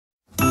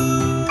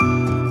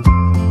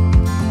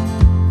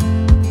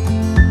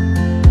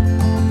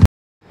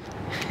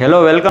Hello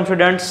welcome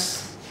students.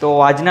 તો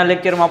આજના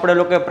લેક્ચરમાં આપણે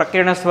લોકોએ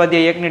પ્રકરણ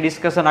સ્વાધ્યાય 1ની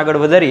ડિસ્કશન આગળ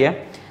વધારીએ.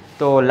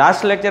 તો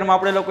લાસ્ટ લેક્ચરમાં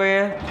આપણે લોકોએ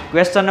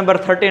ક્વેશ્ચન નંબર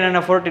 13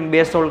 અને 14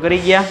 બે સોલ્વ કરી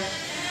ગયા.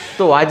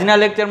 તો આજના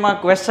લેક્ચરમાં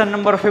ક્વેશ્ચન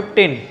નંબર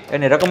 15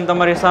 એની રકમ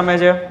તમારી સામે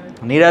છે,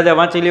 નિરાતે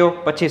વાંચી લ્યો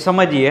પછી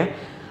સમજીએ.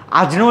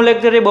 આજનું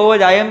લેક્ચર એ બહુ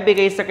જ આઈએમપી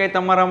કહી શકાય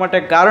તમારા માટે,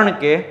 કારણ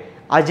કે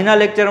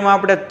આજના લેક્ચરમાં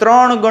આપણે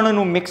 3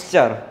 ગણનું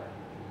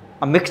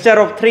મિક્સચર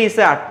ઓફ 3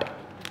 સેટ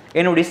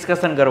એનું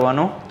ડિસ્કશન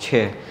કરવાનું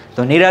છે.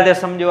 તો નિરાતે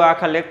સમજો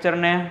આખા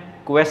લેક્ચરને,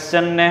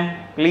 ક્વેશ્ચનને.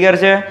 ક્લિયર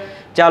છે?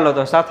 ચાલો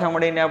તો સાથે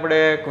મળીને આપણે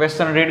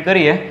ક્વેશ્ચન રીડ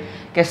કરીએ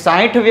કે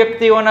 60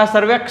 વ્યક્તિઓના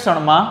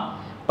સર્વેક્ષણમાં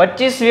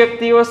 25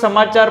 વ્યક્તિઓ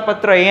સમાચાર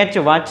પત્ર એચ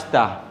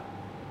વાંચતા,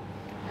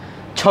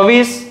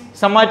 26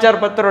 સમાચાર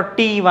પત્ર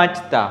ટી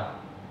વાંચતા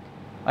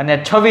અને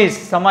 26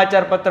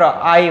 સમાચાર પત્ર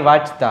આઈ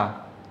વાંચતા,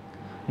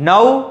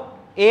 9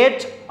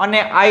 એચ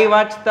અને આઈ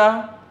વાંચતા,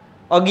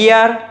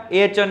 11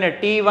 એચ અને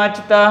ટી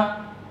વાંચતા,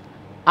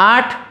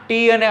 8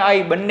 ટી અને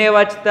આઈ બંને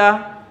વાંચતા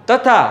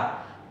તથા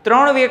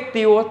 3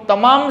 વ્યક્તિઓ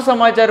તમામ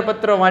સમાચાર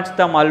પત્ર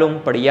વાંચતા માલુમ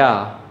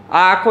પડ્યા.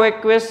 આ આખો એક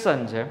ક્વેશ્ચન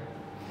છે,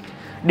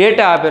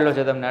 ડેટા આપેલો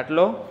છે તમને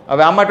આટલો.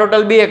 હવે આમાં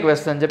ટોટલ 2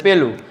 ક્વેશ્ચન છે.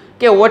 પહેલું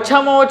કે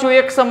ઓછામાં ઓછું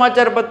એક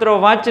સમાચાર પત્ર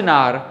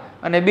વાંચનાર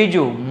અને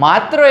બીજું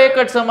માત્ર એક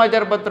જ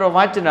સમાચાર પત્ર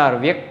વાંચનાર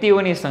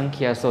વ્યક્તિઓની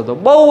સંખ્યા શોધો.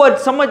 બહુ જ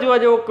સમજવા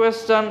જેવો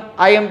ક્વેશ્ચન,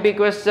 આઈએમપી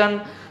ક્વેશ્ચન,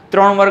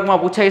 3 માર્કમાં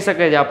પૂછાઈ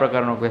શકે છે આ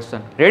પ્રકારનો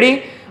ક્વેશ્ચન. રેડી?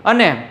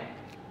 અને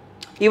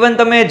ઇવન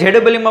તમે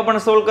જેડબલઈમાં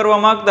પણ સોલ્વ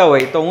કરવા માંગતા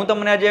હોય તો હું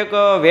તમને આજે એક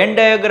વેન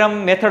ડાયાગ્રામ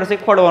મેથડ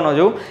શીખવાડવાનો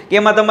છું કે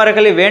એમાં તમારે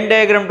ખાલી વેન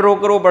ડાયાગ્રામ ડ્રો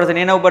કરવો પડશે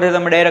ને એના ઉપરથી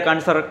તમે ડાયરેક્ટ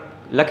આન્સર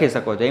લખી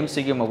શકો છો,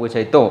 એમસીક્યુમાં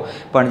પૂછાય તો.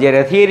 પણ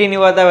જ્યારે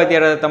થિયરીની વાત આવે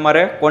ત્યારે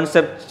તમારે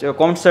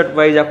કોન્સેપ્ટ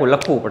વાઇઝ આખું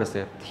લખવું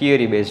પડશે,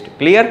 થિયરી બેઝડ.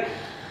 ક્લિયર?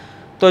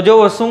 તો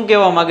જુઓ શું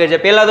કહેવા માંગે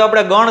છે. પહેલાં તો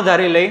આપણે ગણ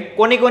ધારી લઈ.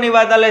 કોની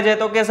વાત ચાલે છે?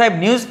 તો કે સાહેબ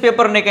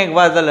ન્યૂઝપેપરની કંઈક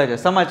વાત ચાલે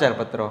છે, સમાચાર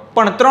પત્રો.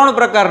 પણ 3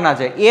 પ્રકારના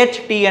છે, એચ,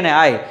 ટી અને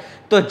આઈ.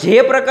 તો જે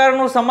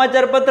પ્રકારનું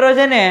સમાચાર પત્ર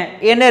છે ને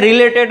એને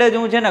રિલેટેડ જ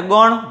હું છે ને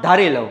ગણ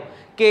ધારી લઉં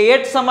કે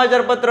એચ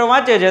સમાચાર પત્ર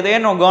વાંચે છે તો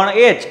એનો ગણ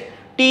એચ,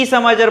 ટી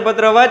સમાચાર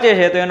પત્ર વાંચે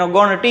છે તો એનો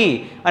ગણ ટી,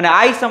 અને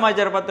આઈ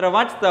સમાચાર પત્ર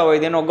વાંચતા હોય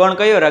તો એનો ગણ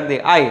કયો રાખી દે?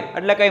 આઈ.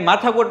 એટલે કઈ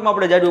માથાકૂટમાં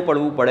આપણે જાજુ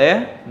પડવું પડે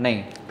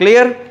નહીં.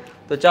 ક્લિયર?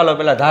 તો ચાલો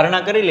પેલા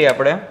ધારણા કરી લઈએ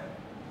આપણે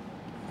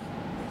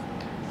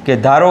કે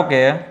ધારો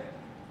કે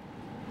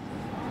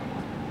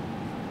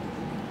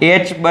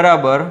એચ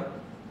બરાબર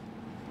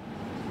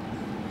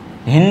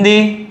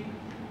હિન્દી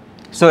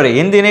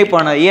નહીં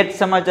પણ એચ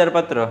સમાચાર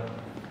પત્ર.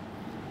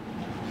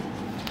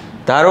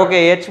 ધારો કે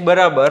એચ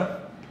બરાબર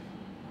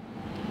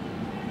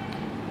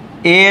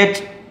એચ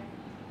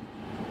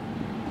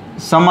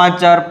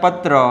સમાચાર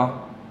પત્ર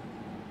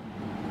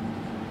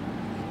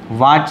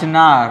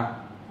વાંચનાર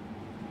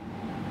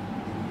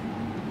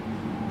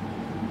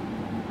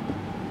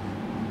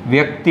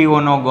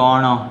વ્યક્તિઓનો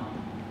ગણ.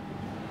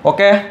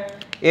 ઓકે?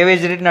 એવી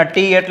જ રીતના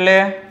ટી એટલે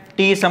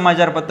ટી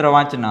સમાચાર પત્ર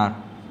વાંચનાર,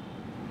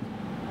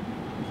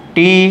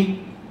 ટી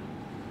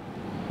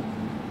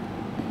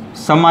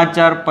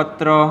સમાચાર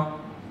પત્ર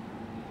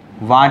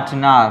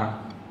વાંચનાર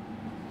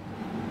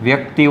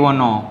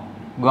વ્યક્તિઓનો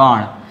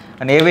ગણ.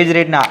 અને એવી જ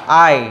રીતના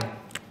આઈ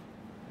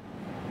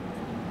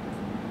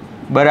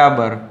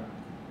બરાબર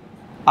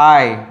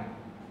આઈ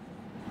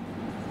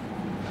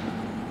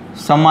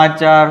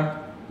સમાચાર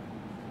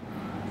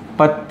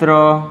પત્ર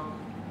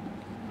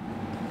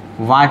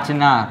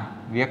વાંચનાર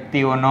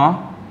વ્યક્તિઓનો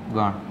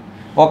ગણ.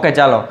 ઓકે,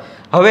 ચાલો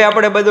હવે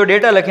આપણે બધો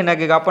ડેટા લખી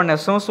નાખીએ કે આપણને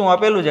શું શું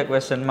આપેલું છે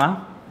ક્વેશ્ચનમાં.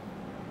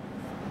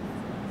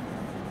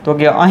 તો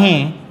કે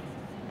અહીં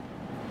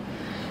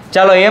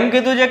ચાલો એમ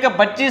કીધું છે કે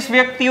 25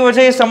 વ્યક્તિઓ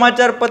છે એ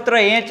સમાચાર પત્ર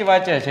એચ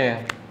વાંચે છે.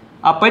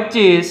 આ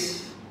 25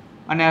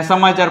 અને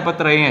સમાચાર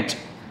પત્ર એચ.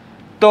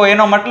 તો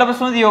એનો મતલબ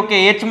શું થયો કે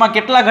એચમાં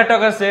કેટલા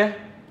ઘટક હશે?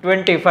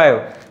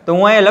 25. તો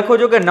હું અહીંયા લખું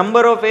છું કે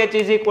number of H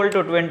is equal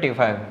to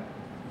 25.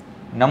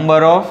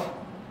 Number of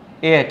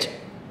H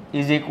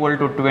is equal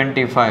to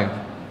 25.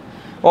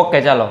 Okay,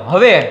 ચાલો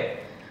હવે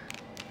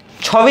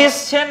 26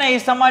 છે ને એ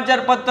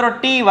સમાચાર પત્ર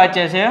ટી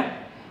વાંચે છે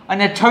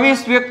અને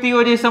 26 વ્યક્તિઓ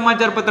જે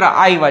સમાચાર પત્ર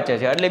આઈ વાંચે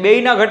છે. એટલે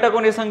બેયના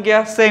ઘટકોની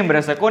સંખ્યા સેમ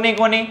રહેશે.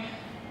 કોની?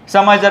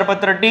 સમાચાર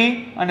પત્ર ટી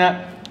અને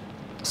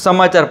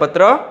સમાચાર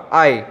પત્ર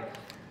આઈ.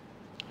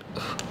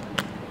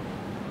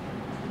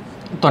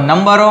 તો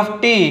number of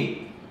T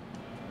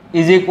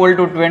is equal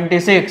to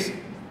 26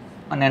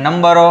 અને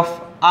number of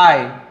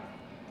I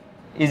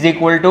is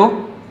equal to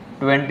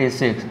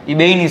 26. A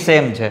બેયની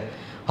same છે.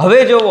 હવે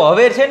જોવો,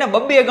 હવે છે ને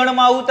બબ્બે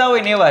ગણમાં આવતા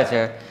હોય ને એવા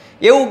છે.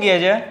 એવું કહે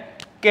છે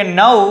કે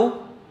 9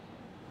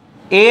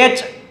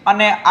 એચ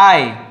અને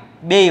આઈ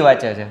બેય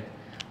વાંચે છે.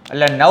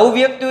 એટલે 9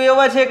 વ્યક્તિઓ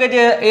એવા છે કે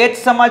જે એચ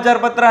સમાચાર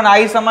પત્ર અને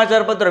આઈ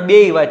સમાચાર પત્ર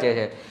બેય વાંચે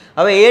છે.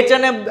 હવે એચ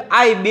અને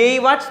આઈ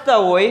બેય વાંચતા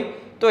હોય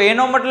તો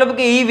એનો મતલબ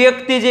કે એ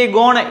વ્યક્તિ જે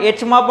ગણ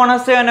એચમાં પણ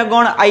હશે અને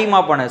ગણ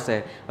આઈમાં પણ હશે.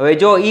 હવે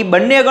જો એ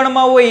બંને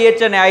ગણમાં હોય એચ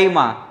અને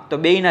આઈમાં તો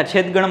બેયના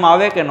છેદગણમાં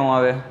આવે કે ન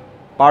આવે?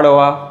 પાડો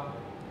આ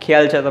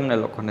ખ્યાલ છે તમને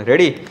લોકોને.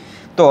 રેડી?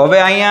 તો હવે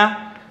અહીંયા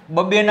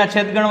બબ્બેના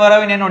છેદગણવાર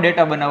આવીને એનો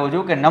ડેટા બનાવું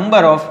છું કે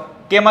નંબર ઓફ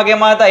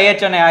કેમાં હતા?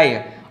 એચ અને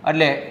આઈ.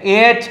 એટલે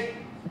એચ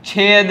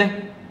છેદ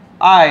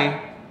આઈ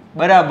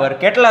બરાબર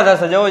કેટલા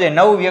થશે જોવો છે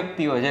 9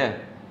 વ્યક્તિઓ છે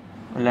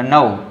એટલે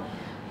 9.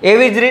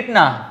 એવી જ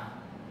રીતના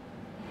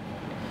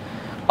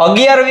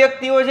 11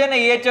 વ્યક્તિઓ છે ને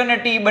H અને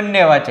T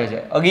બંને વાંચે છે.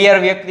 11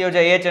 વ્યક્તિઓ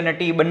છે H અને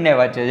T બંને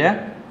વાંચે છે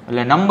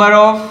એટલે નંબર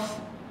ઓફ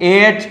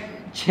H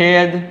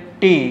છેદ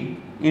T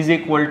is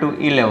equal to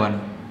 11.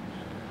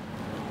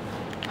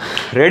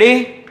 Ready?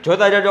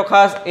 જોતા જજો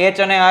ખાસ. H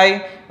અને I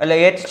એટલે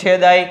H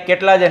છેદ I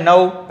કેટલા છે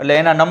 9 એટલે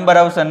એના નંબર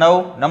આવશે 9.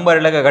 નંબર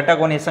એટલે કે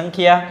ઘટકોની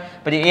સંખ્યા.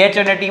 પછી H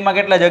અને T માં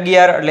કેટલા છે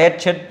 11 એટલે H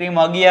છેદ T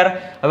માં 11.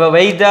 હવે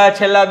વૈધા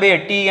છેલ્લા બે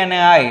T અને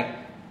I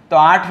તો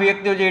 8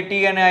 વ્યક્તિઓ છે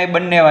T અને I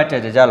બંને વાંચે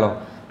છે. ચાલો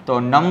તો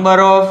નંબર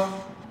ઓફ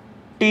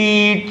T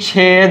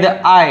છેદ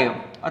I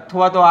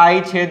અથવા તો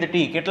I છેદ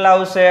T કેટલા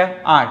આવશે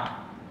 8.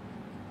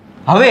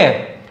 હવે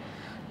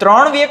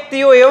 3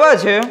 વ્યક્તિઓ એવા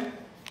છે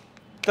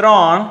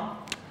 3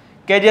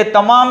 કે જે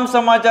તમામ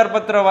સમાચાર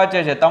પત્ર વાંચે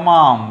છે.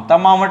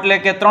 તમામ એટલે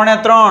કે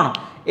 3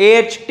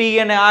 H T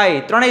અને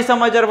I ત્રણેય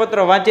સમાચાર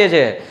પત્ર વાંચે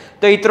છે.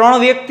 તો એ 3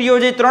 વ્યક્તિઓ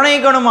જે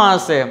ત્રણેય ગણમાં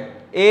હશે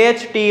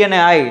H T અને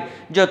I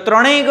જો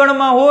ત્રણેય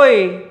ગણમાં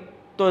હોય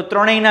તો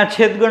ત્રણેયના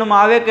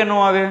છેદગણમાં આવે કે ન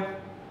આવે?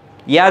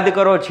 યાદ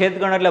કરો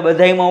છેદગણ એટલે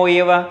બધાયમાં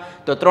હોય એવા.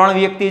 તો 3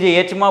 વ્યક્તિ જે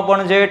H માં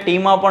પણ છે T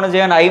માં પણ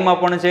છે અને I માં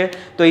પણ છે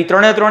તો એ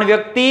 3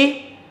 વ્યક્તિ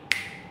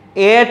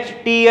H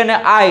T અને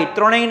I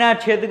ત્રણેયના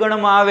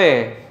છેદગણમાં આવે.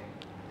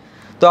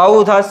 તો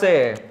આવું થશે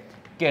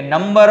કે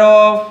નંબર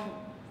ઓફ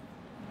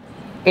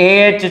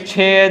H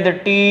છેદ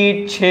T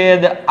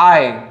છેદ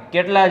I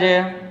કેટલા છે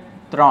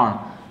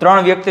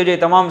 3 વ્યક્તિઓ જે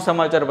તમામ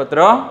સમાચાર પત્ર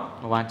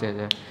વાંચે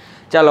છે.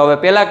 ચાલો હવે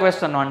પહેલા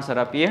ક્વેશ્ચનનો આન્સર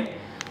આપીએ.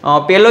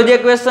 પહેલો જે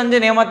ક્વેશ્ચન છે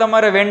ને એમાં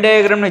તમારે વેન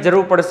ડાયાગ્રામની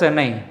જરૂર પડશે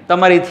નહીં,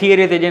 તમારી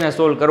થિયરીથી જેને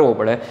સોલ્વ કરવો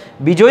પડે.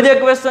 બીજો જે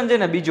ક્વેશ્ચન છે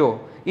ને બીજો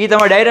એ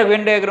તમે ડાયરેક્ટ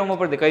વેન ડાયાગ્રામ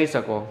ઉપરથી કહી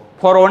શકો.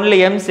 ફોર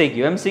ઓનલી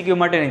એમસીક્યુ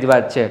માટેની જ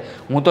વાત છે.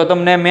 હું તો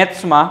તમને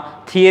મેથ્સમાં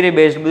થિયરી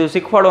બેઝડ બધું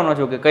શીખવાડવાનો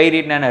છું કે કઈ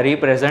રીતના એને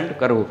રિપ્રેઝેન્ટ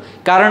કરવું.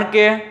 કારણ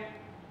કે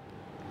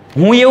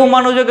હું એવું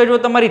માનું છું કે જો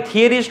તમારી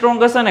થિયરી સ્ટ્રોંગ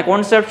હશે ને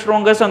કોન્સેપ્ટ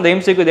સ્ટ્રોંગ હશે ને તો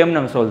એમસીક્યુ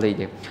એમને સોલ્વ થઈ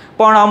જાય.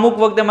 પણ અમુક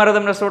વખતે મારે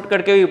તમને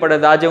શોર્ટકટ કેવી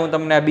પડે તો આજે હું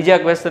તમને બીજા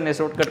ક્વેશ્ચનની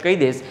શોર્ટકટ કહી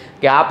દઈશ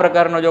કે આ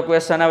પ્રકારનો જો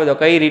ક્વેશ્ચન આવે તો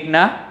કઈ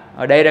રીતના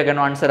ડાયરેક્ટ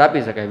એનો આન્સર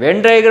આપી શકાય.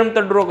 વેન ડાયાગ્રામ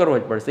તો ડ્રો કરવો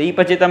જ પડશે. એ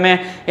પછી તમે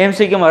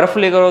એમસીક્યુમાં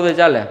રફલી કરો તો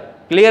ચાલે.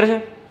 ક્લિયર છે?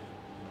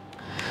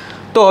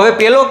 તો હવે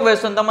પહેલો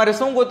ક્વેશ્ચન તમારે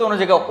શું ગોતવાનું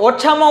છે કે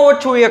ઓછામાં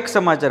ઓછું એક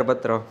સમાચાર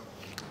પત્ર.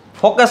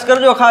 ફોકસ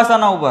કરજો ખાસ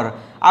આના ઉપર.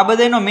 આ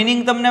બધાનો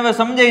મિનિંગ તમને હવે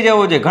સમજાઈ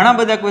જવો છે. ઘણા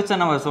બધા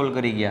ક્વેશ્ચન હવે સોલ્વ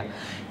કરી ગયા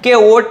કે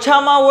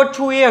ઓછામાં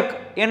ઓછું એક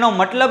એનો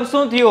મતલબ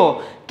શું થયો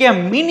કે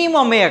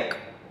મિનિમમ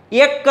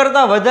એક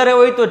કરતાં વધારે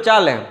હોય તો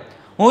ચાલે.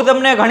 હું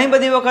તમને ઘણી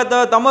બધી વખત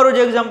તમારું જ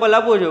એક્ઝામ્પલ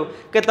આપું છું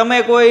કે તમે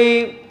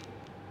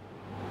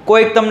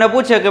કોઈક તમને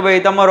પૂછે કે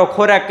ભાઈ તમારો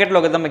ખોરાક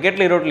કેટલો, કે તમે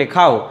કેટલી રોટલી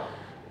ખાઓ,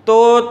 તો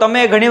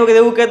તમે ઘણી વખત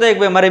એવું કહેતા હોય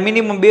કે ભાઈ મારે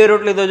મિનિમમ 2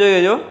 રોટલી તો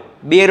જોઈએ જો,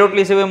 2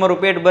 રોટલી સિવાય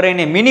મારું પેટ ભરાય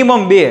નહીં,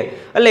 મિનિમમ 2.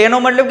 એટલે એનો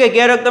મતલબ કે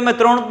ક્યારેક તમે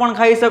 3 પણ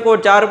ખાઈ શકો,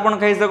 4 પણ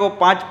ખાઈ શકો,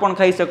 5 પણ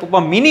ખાઈ શકો,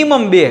 પણ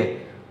મિનિમમ 2.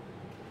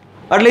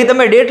 એટલે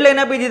તમે ડેડલાઈન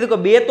આપી દીધું કે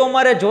 2 તો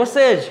મારે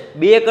જોશે જ,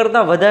 2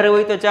 કરતાં વધારે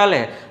હોય તો ચાલે.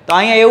 તો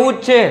અહીંયા એવું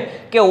જ છે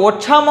કે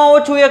ઓછામાં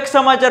ઓછું એક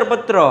સમાચાર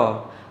પત્ર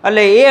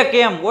એટલે એક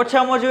એમ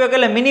ઓછામાં ઓછું એક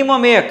એટલે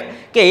મિનિમમ એક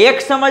કે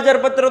એક સમાચાર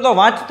પત્ર તો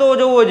વાંચતો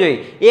જોવો જોઈએ.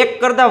 1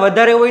 કરતાં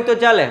વધારે હોય તો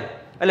ચાલે.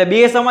 એટલે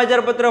 2 સમાચાર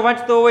પત્ર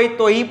વાંચતો હોય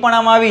તો એ પણ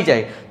આમાં આવી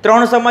જાય,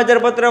 3 સમાચાર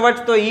પત્ર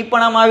વાંચતો એ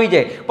પણ આમાં આવી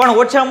જાય,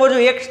 પણ ઓછામાં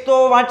ઓછું એક તો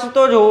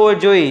વાંચતો જ હોવો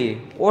જોઈએ.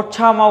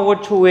 ઓછામાં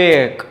ઓછું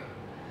એક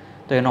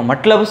તો એનો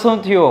મતલબ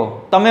શું થયો?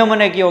 તમે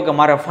મને કહો કે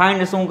મારે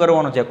ફાઇન્ડ શું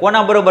કરવાનું છે,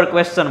 કોના બરોબર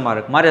ક્વેશ્ચન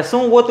માર્ક, મારે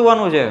શું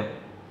ગોતવાનું છે?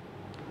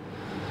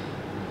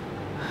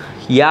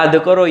 યાદ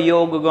કરો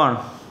યોગ ગણ.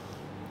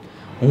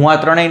 હું આ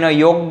ત્રણેયનો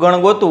યોગ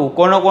ગણ ગોતું.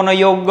 કોનો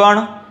યોગ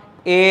ગણ?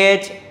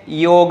 H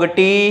યોગ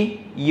T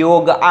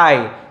યોગ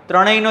I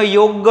ત્રણેયનો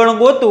યોગ ગણ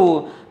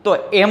ગોતું. તો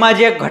એમાં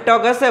જે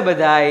ઘટક હશે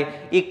બધાય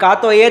એ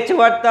કાં તો H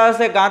વાંચતા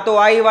હશે, કાં તો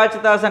I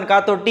વાંચતા હશે,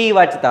 કાં તો T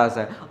વાંચતા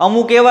હશે.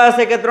 અમુક એવા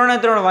હશે કે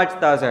 3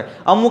 વાંચતા હશે,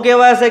 અમુક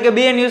એવા હશે કે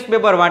 2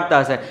 ન્યૂઝપેપર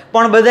વાંચતા હશે,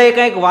 પણ બધાય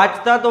કંઈક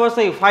વાંચતા તો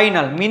હશે.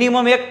 ફાઇનલ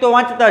મિનિમમ એક તો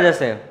વાંચતા જ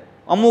હશે.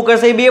 અમુક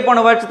હશે 2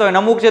 પણ વાંચતા હોય,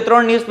 અમુક છે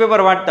 3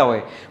 ન્યૂઝપેપર વાંચતા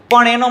હોય.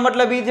 પણ એનો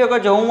મતલબ એ થયો કે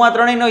જો હું આ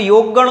ત્રણેયનો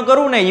યોગ ગણ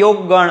કરું ને,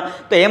 યોગ ગણ,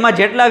 તો એમાં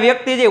જેટલા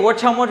વ્યક્તિ છે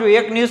ઓછામાં ઓછું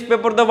એક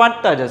ન્યૂઝપેપર તો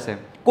વાંચતા જ હશે.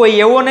 કોઈ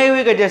એવો નહીં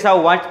હોય કે જે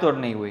સાવ વાંચતો જ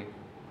નહીં હોય.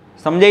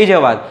 સમજાઈ છે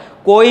વાત?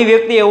 કોઈ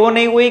વ્યક્તિ એવો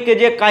નહીં હોય કે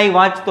જે કાંઈ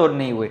વાંચતો જ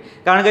નહીં હોય.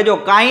 કારણ કે જો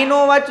કાંઈ ન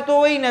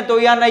વાંચતો હોય ને તો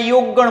આના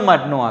યોગગણમાં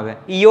જ ન આવે.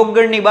 એ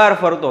યોગગણની બહાર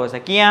ફરતો હશે.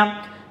 ક્યાં?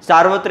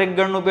 સાર્વત્રિક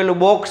ગણનું પેલું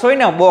બોક્સ હોય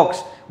ને,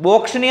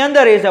 બોક્સની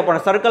અંદર હશે, પણ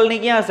સર્કલની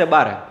ક્યાં હશે?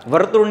 બહાર,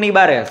 વર્તુળની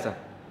બહાર હશે.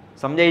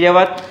 સમજાઈ જાય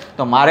વાત?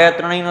 તો મારે આ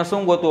ત્રણેયનો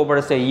શું ગોતવો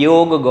પડશે?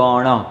 યોગ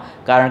ગણ.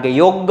 કારણ કે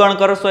યોગ ગણ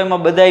કરશો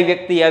એમાં બધાય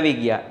વ્યક્તિ આવી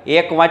ગયા.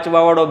 1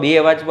 વાંચવાવાળો,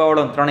 2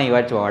 વાંચવાવાળો, 3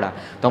 વાંચવાવાળા.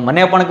 તો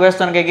મને પણ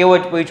ક્વેશ્ચન કંઈક એવો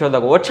જ પૂછ્યો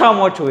હતો કે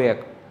ઓછામાં ઓછું 1,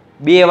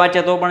 2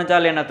 વાંચે તો પણ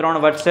ચાલે અને 3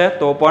 વાંચશે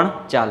તો પણ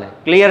ચાલે.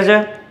 ક્લિયર છે?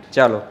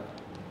 ચાલો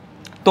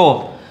તો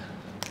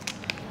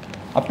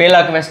આ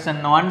પહેલા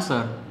ક્વેશ્ચનનો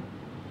આન્સર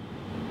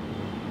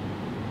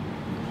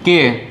કે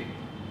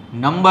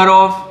નંબર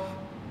ઓફ,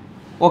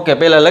 ઓકે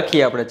પહેલા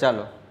લખીએ આપણે.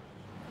 ચાલો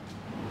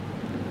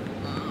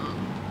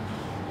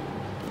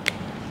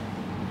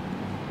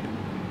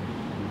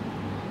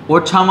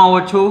ઓછામાં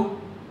ઓછું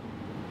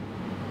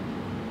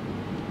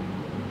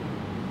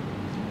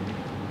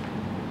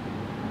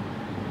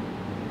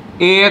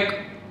એક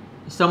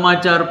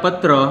સમાચાર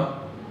પત્ર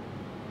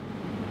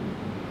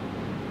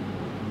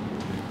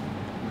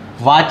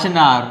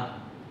વાંચનાર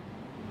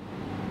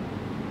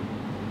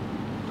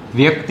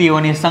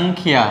વ્યક્તિઓની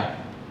સંખ્યા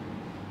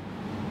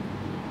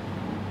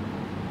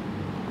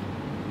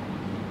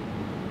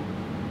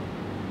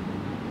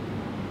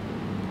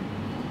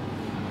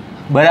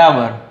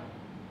બરાબર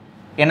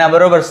એના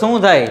બરોબર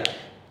શું થાય?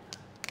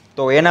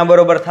 તો એના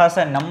બરોબર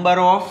થશે નંબર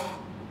ઓફ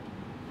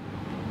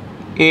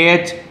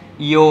H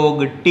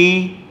યોગ T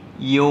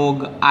યોગ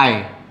I.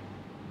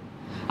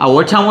 આ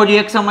ઓછામાં ઓછું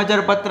એક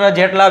સમાચાર પત્ર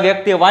જેટલા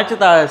વ્યક્તિ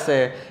વાંચતા હશે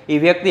એ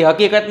વ્યક્તિ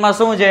હકીકતમાં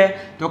શું છે?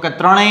 તો કે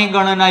ત્રણેય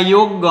ગણના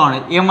યોગ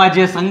ગણ એમાં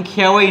જે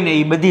સંખ્યા હોય ને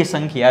એ બધી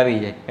સંખ્યા આવી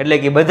જાય, એટલે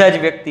કે બધા જ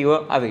વ્યક્તિઓ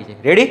આવી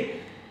જાય. રેડી?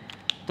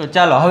 તો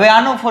ચાલો હવે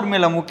આનો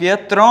ફોર્મ્યુલા મૂકીએ.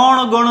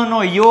 3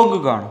 ગણનો યોગ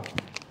ગણ.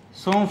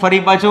 શું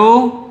ફરી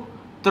પાછું?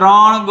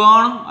 3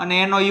 ગણ અને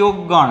એનો યોગ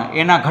ગણ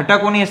એના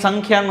ઘટકોની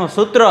સંખ્યાનું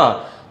સૂત્ર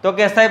તો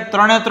કે સાહેબ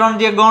 3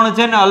 જે ગણ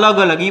છે ને અલગ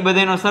અલગ એ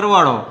બધાનો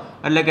સરવાળો,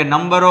 એટલે કે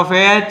number of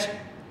H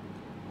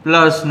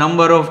plus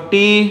number of T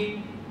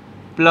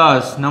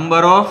plus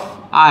number of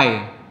I.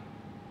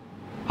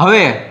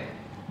 હવે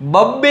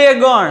બબ્બે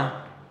ગણ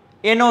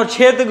એનો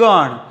છેદ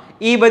ગણ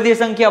એ બધી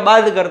સંખ્યા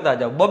બાદ કરતા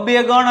જાઓ. બબ્બે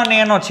ગણ અને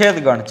એનો છેદ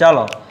ગણ.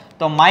 ચાલો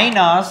તો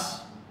માઇનસ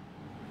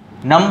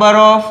નંબર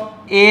ઓફ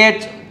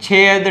H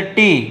છેદ T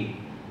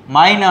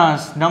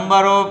minus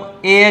number of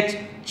H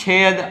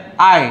છેદ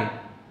I.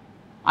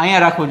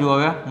 અહીંયા રાખું છું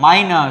હવે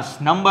માઇનસ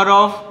નંબર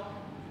ઓફ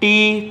T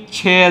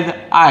છેદ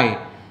I.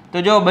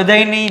 તો જો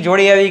બધાયની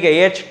જોડી આવી ગઈ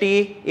HT,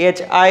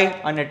 HI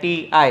અને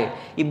TI.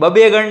 એ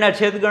બબે ગણના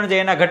છેદગણ છે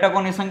એના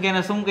ઘટકોની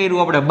સંખ્યાને શું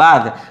કર્યું આપણે?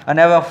 બાદ.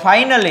 અને હવે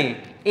ફાઇનલી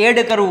એડ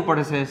કરવું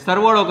પડશે,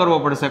 સરવાળો કરવો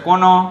પડશે.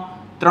 કોનો?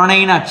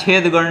 ત્રણેયના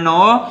છેદગણનો,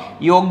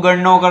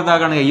 યોગગણ ન કરતા,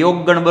 કારણ કે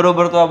યોગગણ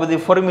બરોબર તો આ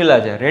બધી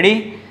ફોર્મ્યુલા છે. રેડી?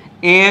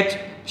 H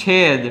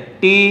છેદ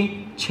T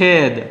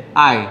છેદ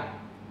I.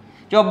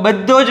 જો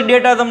બધો જ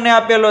ડેટા તમને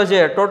આપેલો છે,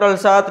 ટોટલ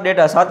 7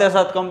 ડેટા,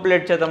 7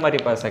 કમ્પ્લીટ છે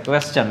તમારી પાસે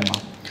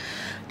ક્વેશ્ચનમાં.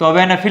 તો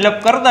હવે એને ફિલઅપ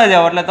કરતા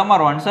જાઓ એટલે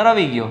તમારો આન્સર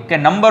આવી ગયો કે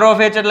નંબર ઓફ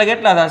H એટલે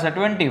કેટલા થશે?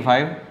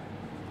 25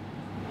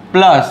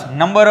 પ્લસ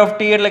નંબર ઓફ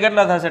T એટલે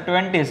કેટલા થશે?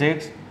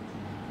 26.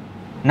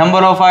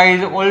 Number of I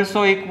is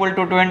also equal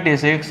to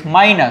 26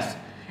 minus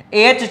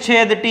H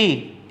છેદ T.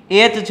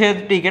 H છેદ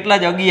T કેટલા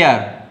છે? 11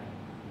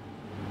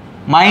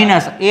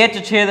 માઇનસ H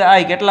છેદ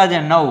I કેટલા છે?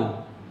 9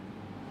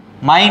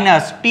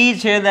 માઇનસ T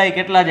છેદ I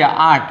કેટલા છે?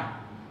 8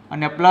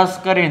 અને પ્લસ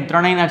કરીને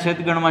ત્રણેયના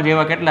છેદગણમાં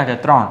જેવા કેટલા છે?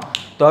 3.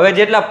 તો હવે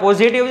જેટલા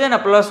પોઝિટિવ છે ને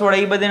પ્લસ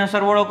વાળા એ બધાનો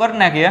સરવાળો કરી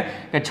નાખીએ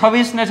કે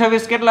 26 ને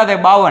 26 કેટલા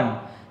થાય? 52.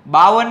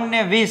 52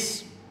 ને 20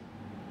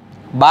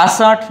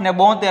 62 ને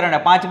 72 અને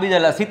 5 બીજા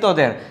એટલે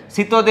 77.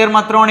 77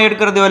 માં 3 એડ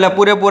કરી દો એટલે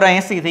પૂરેપૂરા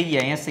 80 થઈ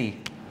ગયા. 80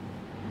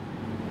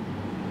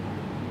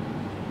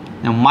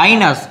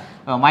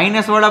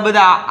 માઇનસ વાળા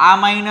બધા આ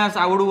માઇનસ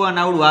આવડું અને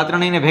આવડું આ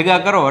ત્રણેયને ભેગા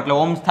કરો એટલે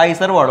ઓમ થાય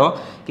સરવાળો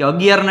કે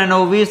 11 ને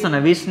 9 20 અને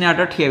 20 ને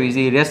 8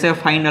 28 એ રહેશે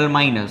ફાઇનલ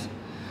માઇનસ.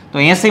 તો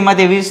 80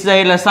 માંથી 20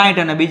 જાય એટલે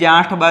 60 અને બીજા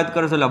 8 બાદ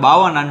કરશો એટલે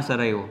 52 આન્સર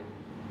આવ્યો.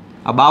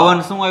 આ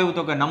 52 શું આવ્યું?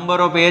 તો કે નંબર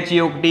ઓફ H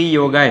યોગ T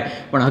યોગ I.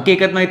 પણ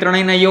હકીકતમાં એ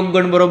ત્રણેયના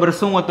યોગગણ બરોબર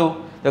શું હતું?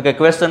 તો કે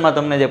ક્વેશ્ચનમાં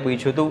તમને જે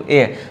પૂછ્યું હતું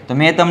એ. તો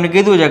મેં તમને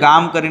કીધું છે કે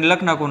આમ કરીને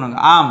લખ નાખું,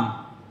 આમ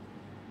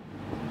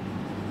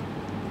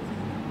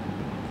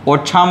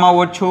ઓછામાં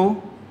ઓછું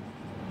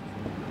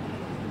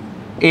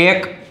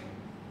એક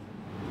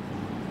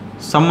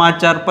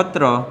સમાચાર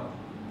પત્ર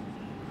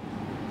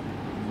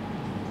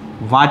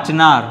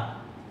વાંચનાર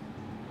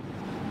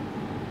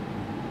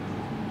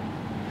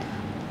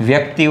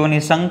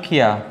વ્યક્તિઓની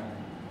સંખ્યા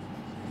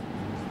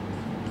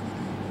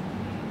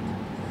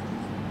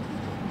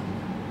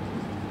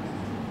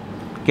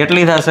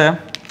કેટલી થશે?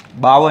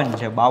 52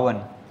 છે. 52.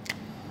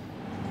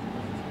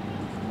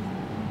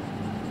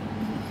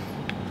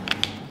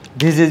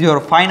 This is your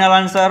final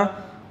answer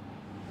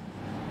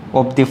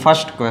of the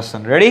first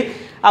question. Ready?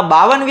 આ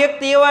 52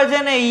 વ્યક્તિ એવા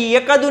છે ને એ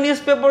એકાદું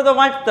ન્યૂઝપેપર તો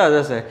વાંચતા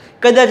જ હશે,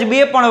 કદાચ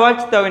 2 પણ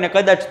વાંચતા હોય ને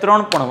કદાચ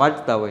 3 પણ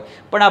વાંચતા હોય,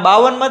 પણ આ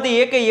 52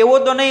 માંથી એક એવો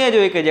તો નહીં જ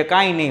હોય કે જે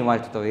કાંઈ નહીં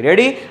વાંચતો હોય.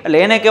 રેડી?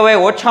 એટલે એને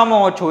કહેવાય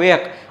ઓછામાં ઓછું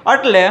એક.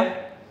 એટલે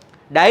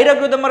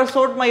ડાયરેક્ટ જો તમારે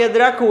શોર્ટમાં યાદ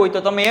રાખવું હોય તો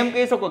તમે એમ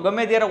કહી શકો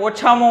ગમે ત્યારે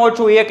ઓછામાં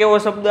ઓછું એક એવો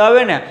શબ્દ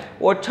આવે ને,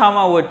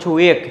 ઓછામાં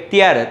ઓછું એક,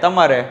 ત્યારે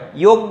તમારે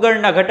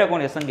યોગગણના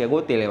ઘટકોની સંખ્યા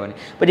ગોતી લેવાની.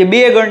 પછી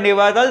 2 ગણની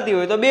વાત ચાલતી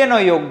હોય તો 2 નો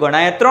યોગગણ,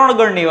 અહીંયા 3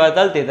 ગણની વાત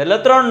ચાલતી એટલે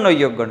 3 નો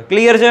યોગગણ.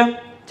 ક્લિયર છે?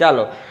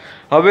 ચાલો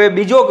હવે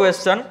બીજો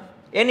ક્વેશ્ચન.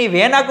 એની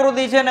વેન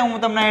આકૃતિ છે ને હું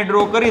તમને અહીં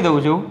ડ્રો કરી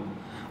દઉં છું.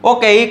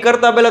 ઓકે, એ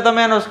કરતાં પહેલાં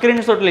તમે એનો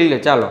સ્ક્રીનશોટ લઈ લો.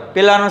 ચાલો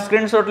પહેલાં આનો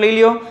સ્ક્રીનશોટ લઈ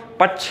લો,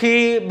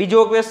 પછી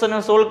બીજો ક્વેશ્ચન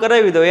સોલ્વ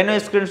કરાવી દો, એનો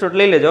સ્ક્રીનશોટ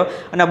લઈ લેજો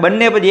અને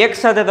બંને પછી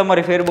એકસાથે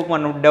તમારી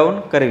ફેસબુકમાં નોટ ડાઉન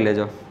કરી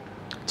લેજો.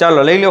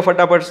 ચાલો લઈ લો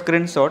ફટાફટ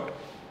સ્ક્રીનશોટ.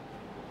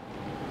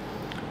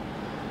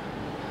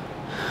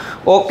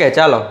 ઓકે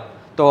ચાલો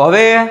તો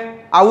હવે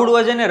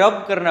આવડવા છે ને રબ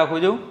કરી નાખું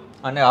છું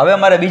અને હવે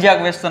મારે બીજા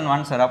ક્વેશ્ચનનો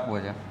આન્સર આપવો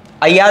છે.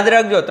 આ યાદ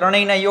રાખજો,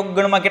 ત્રણેયના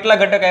યોગગણમાં કેટલા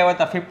ઘટક આવ્યા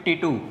હતા?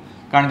 52.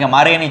 કારણ કે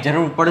મારે એની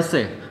જરૂર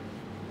પડશે.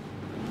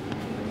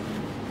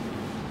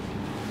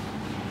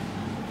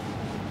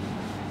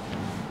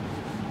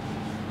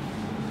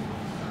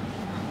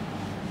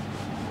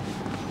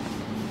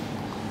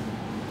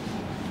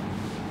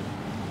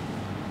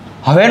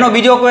 હવેનો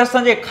બીજો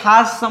ક્વેશ્ચન છે,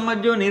 ખાસ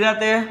સમજજો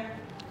નિરાતે,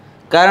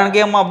 કારણ કે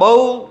એમાં બહુ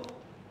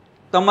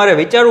તમારે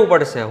વિચારવું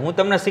પડશે. હું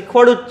તમને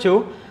શીખવાડું જ છું,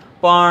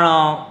 પણ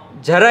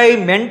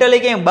જરાય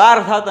મેન્ટલી ક્યાંય બહાર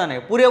થતા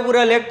નહીં.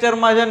 પૂરેપૂરા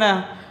લેક્ચરમાં છે ને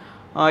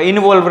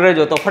ઇન્વોલ્વ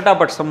રહેજો તો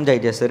ફટાફટ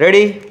સમજાઈ જશે.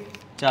 રેડી?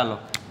 ચાલો.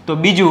 તો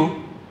બીજું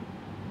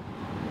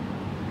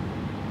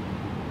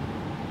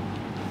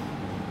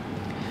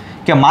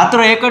કે માત્ર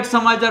એક જ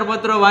સમાચાર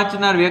પત્ર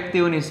વાંચનાર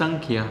વ્યક્તિઓની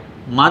સંખ્યા,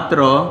 માત્ર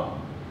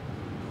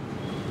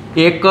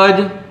એક જ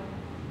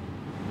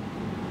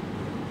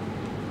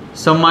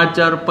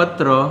સમાચાર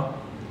પત્ર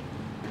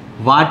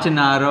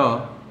વાંચનાર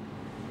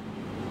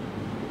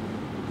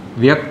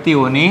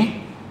વ્યક્તિઓની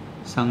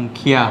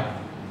સંખ્યા.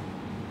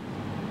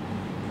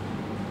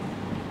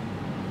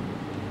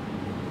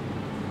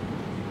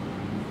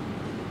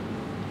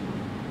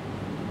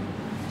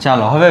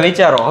 ચાલો હવે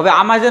વિચારો. હવે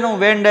આમાં છે ને હું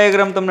વેન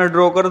ડાયાગ્રામ તમને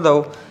ડ્રો કરી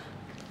દઉં.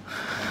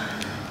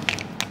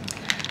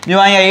 જો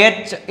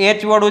અહીંયા એચ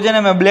વાળું છે ને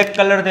મેં બ્લેક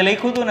કલરથી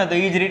લખ્યું હતું ને, તો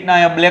એ જ રીતના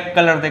અહીંયા બ્લેક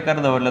કલરથી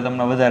કરી દઉં એટલે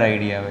તમને વધારે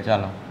આઈડિયા આવે.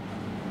 ચાલો,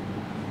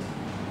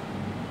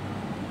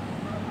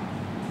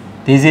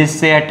 this is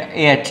set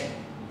H.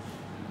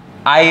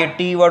 I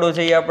T વાળું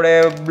છે એ આપણે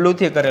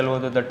બ્લુથી કરેલું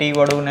હતું, તો ટી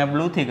વાળું ને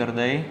બ્લુથી કરી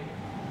દઈએ.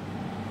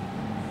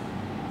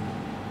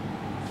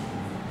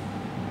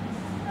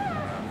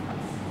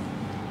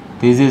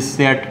 This is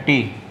set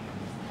T.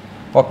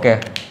 Okay,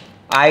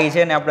 આઈ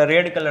છે ને આપણે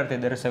રેડ કલરથી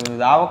દર્શાવી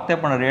દીધું, આ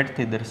વખતે પણ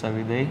રેડથી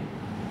દર્શાવી દઈ.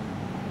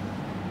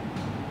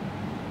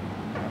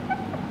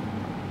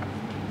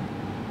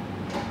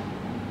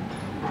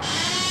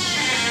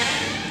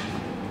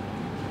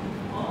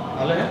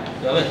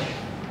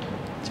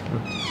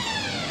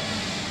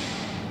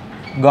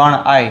 ગણ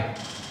આઈ.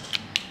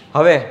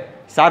 હવે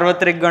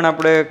સાર્વત્રિક ગણ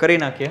આપણે કરી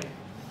નાખીએ.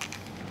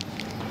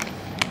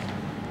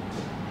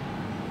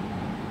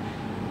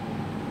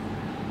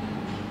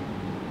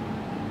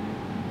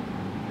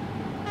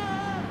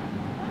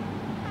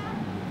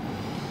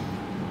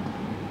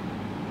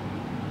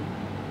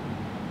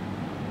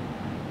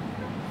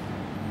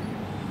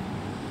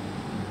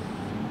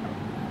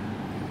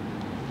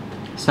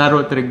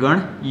 સાર્વત્રિક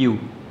ગણ યુ.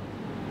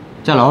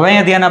 ચાલો હવે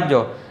અહીંયા ધ્યાન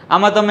આપજો.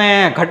 આમાં તમે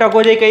ઘટકો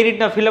જે કઈ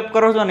રીતના ફિલઅપ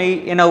કરો છો ને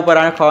એના ઉપર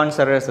આખો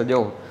આન્સર રહેશે. જો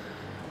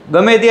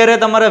ગમે ત્યારે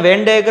તમારે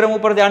વેન ડાયાગ્રામ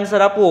ઉપરથી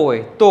આન્સર આપવો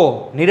હોય તો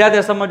નિરાતે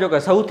સમજો કે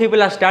સૌથી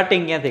પહેલા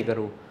સ્ટાર્ટિંગ ક્યાંથી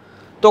કરવું.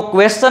 તો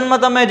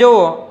ક્વેશ્ચનમાં તમે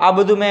જુઓ આ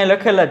બધું મેં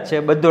લખેલા જ છે,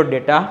 બધો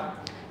ડેટા.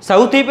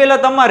 સૌથી પહેલા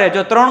તમારે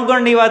જો 3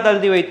 ગણની વાત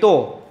હાલતી હોય તો,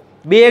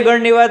 2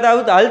 ગણની વાત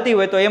હાલતી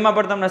હોય તો એમાં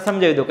પણ તમને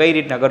સમજાવી દઉં કઈ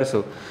રીતના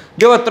કરશું.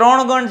 જો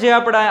 3 ગણ છે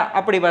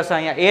આપણી પાસે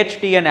અહીંયા એચ,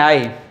 ટી અને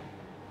આઈ,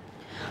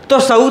 તો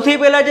સૌથી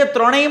પહેલા જે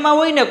ત્રણેયમાં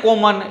હોય ને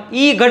કોમન,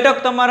 ઈ ઘટક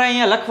તમારે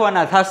અહીંયા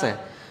લખવાના થશે.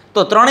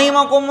 તો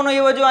ત્રણેયમાં કોમન હોય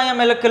એવા જો અહીંયા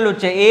મેં લખેલું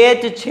છે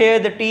એચ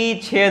છેદ ટી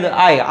છેદ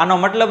આઈ. આનો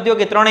મતલબ થયો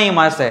કે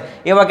ત્રણેયમાં હશે.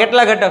 એવા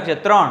કેટલા ઘટક છે?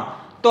 3.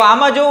 તો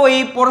આમાં જોવો એ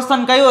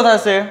પોર્શન કયો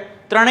થશે?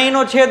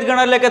 ત્રણેયનો છેદ ગણ,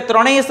 એટલે કે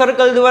ત્રણેય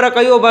સર્કલ દ્વારા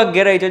કયો ભાગ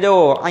ઘેરાય છે? જો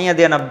અહીંયા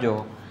ધ્યાન આપજો,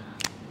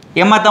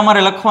 એમાં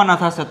તમારે લખવાના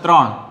થશે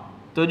 3.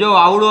 તો જો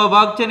આવડો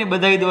ભાગ છે ને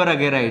બધા દ્વારા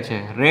ઘેરાય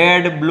છે,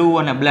 રેડ, બ્લુ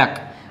અને બ્લેક.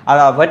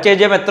 આ વચ્ચે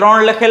જે મેં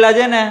 3 લખેલા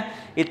છે ને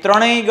એ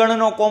ત્રણેય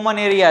ગણનો કોમન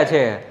એરિયા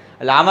છે.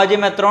 એટલે આમાં જે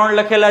મેં 3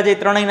 લખેલા છે એ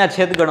ત્રણેયના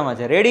છેદગણમાં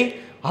છે. રેડી?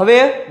 હવે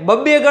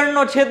 2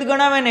 ગણનો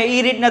છેદગણ આવે ને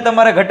એ રીતના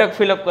તમારે ઘટક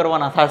ફિલઅપ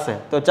કરવાના થશે.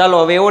 તો ચાલો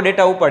હવે એવો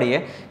ડેટા ઉપાડીએ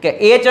કે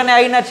એચ અને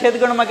આઈ ના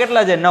છેદગણમાં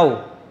કેટલા છે? 9.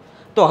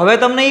 તો હવે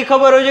તમને એ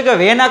ખબર હોય છે કે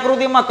વેન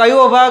આકૃતિમાં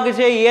કયો ભાગ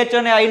છે એચ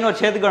અને આઈ નો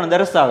છેદગણ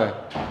દર્શાવે.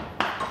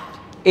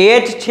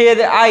 એચ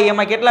છેદ આઈ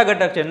એમાં કેટલા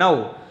ઘટક છે?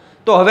 9.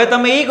 તો હવે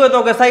તમે એ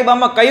કહો કે સાહેબ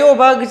આમાં કયો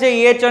ભાગ છે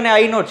એચ અને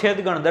આઈ નો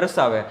છેદગણ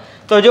દર્શાવે.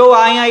 તો જો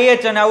અહીંયા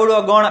એચ અને આવડો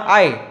ગણ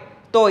આઈ,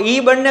 તો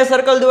ઈ બંને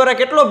સર્કલ દ્વારા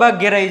કેટલો ભાગ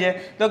ઘેરાય છે?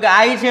 તો કે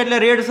આઈ છે એટલે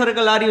રેડ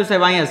સર્કલ આર્યું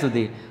સાહેબ અહીંયા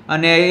સુધી,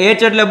 અને એચ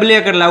એટલે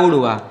બ્લેક એટલે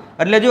આવડું આ.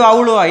 એટલે જો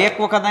આવડું આ એક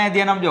વખત અહીંયા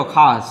ધ્યાન આપજો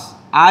ખાસ.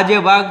 આ જે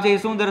ભાગ છે એ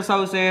શું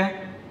દર્શાવશે?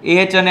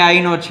 એચ અને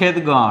આઈ નો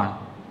છેદગણ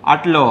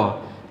આટલો,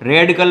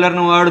 રેડ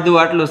કલરનું અડધું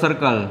આટલું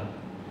સર્કલ,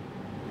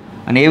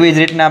 અને એવી જ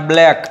રીતના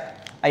બ્લેક.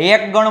 આ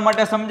એક ગણ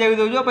માટે સમજાવી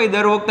દઉં. જો ભાઈ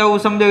દર વખતે હું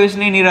સમજાવીશ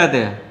નહીં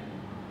નિરાતે.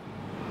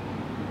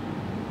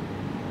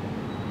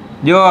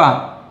 જો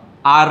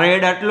આ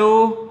રેડ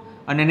આટલું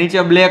અને નીચે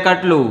બ્લેક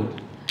આટલું,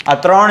 આ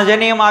 3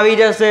 જેની એમ આવી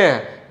જશે.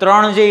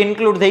 3 જે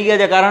ઇન્ક્લુડ થઈ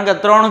ગયા છે, કારણ કે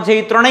 3 છે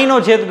એ ત્રણેયનો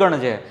છેદગણ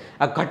છે.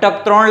 આ ઘટક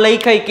 3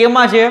 લખાય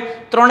કેમાં છે?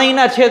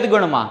 ત્રણેયના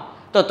છેદગણમાં.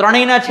 તો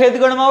ત્રણેયના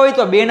છેદગણમાં હોય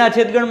તો 2 ના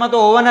છેદગણમાં તો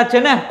હોવાના જ છે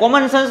ને,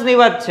 કોમન સેન્સની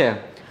વાત છે.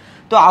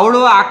 તો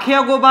આવડો આખે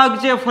આખો ભાગ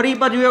છે. ફરી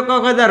પાછું એક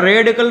વખત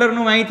રેડ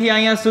કલરનું અહીંથી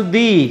અહીંયા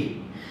સુધી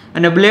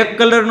અને બ્લેક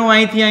કલરનું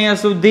અહીંથી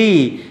અહીંયા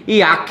સુધી,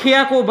 એ આખે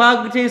આખો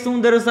ભાગ છે શું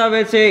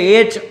દર્શાવે છે?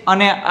 એચ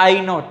અને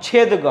આઈ નો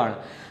છેદગણ.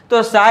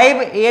 તો સાહેબ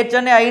એચ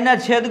અને આઈ ના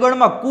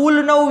છેદગણમાં કુલ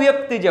 9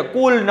 વ્યક્તિ છે,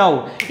 કુલ 9.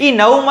 એ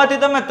 9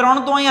 માંથી તમે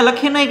 3 તો અહીંયા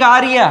લખી નહીં કે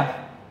આર્યા.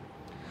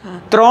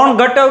 3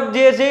 ઘટક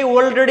જે છે એ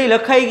ઓલરેડી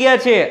લખાઈ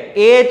ગયા છે.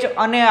 એચ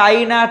અને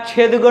આઈ ના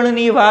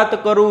છેદગણની વાત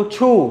કરું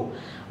છું.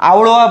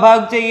 આવડો આ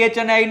ભાગ છે એચ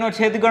અને આઈ નો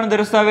છેદગણ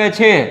દર્શાવે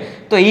છે.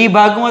 તો એ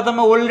ભાગમાં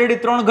તમે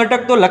ઓલરેડી 3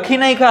 ઘટક તો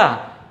લખી નાખ્યા.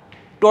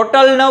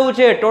 ટોટલ 9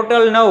 છે,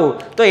 ટોટલ 9.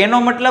 તો એનો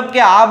મતલબ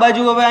કે આ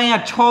બાજુ હવે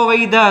અહીંયા 6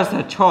 વૈધા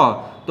હશે, 6.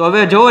 તો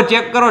હવે જો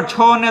ચેક કરો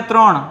 6 ને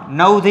 3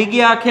 9 થઈ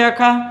ગયા આખે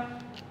આખા.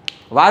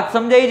 વાત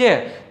સમજાય છે?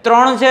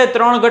 3 છે,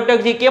 3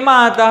 ઘટક છે,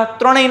 કેમાં હતા?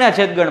 ત્રણેયના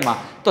છેદગણમાં.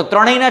 તો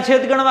ત્રણેયના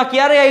છેદગણમાં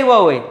ક્યારે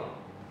આવ્યા હોય?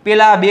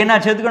 પેલા 2 ના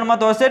છેદગણમાં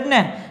તો હશે જ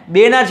ને.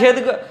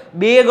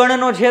 2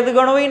 ગણનો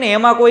છેદગણ હોય ને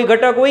એમાં કોઈ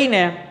ઘટક હોય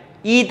ને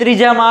ઈ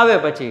ત્રીજામાં આવે.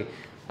 પછી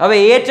હવે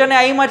h અને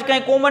i માં જ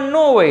કાંઈ કોમન ન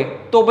હોય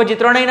તો પછી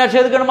ત્રણેયના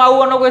છેદગણમાં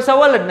આવવાનો કોઈ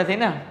સવાલ જ નથી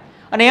ને.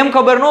 અને એમ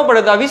ખબર ન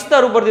પડે તો આ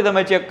વિસ્તાર ઉપરથી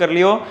તમે ચેક કરી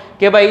લ્યો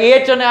કે ભાઈ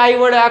h અને i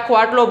વડે આખો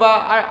આટલો ભાગ,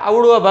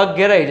 આવડો ભાગ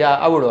ઘેરાઈ જાય.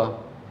 આવડો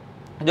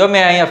જો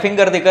મેં અહીંયા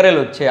ફિંગરથી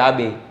કરેલું જ છે. આ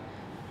બે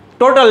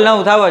ટોટલ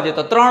 9 થવા છે.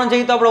 તો 3 છે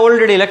તો આપણે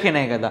ઓલરેડી લખી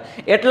નાખ્યા હતા.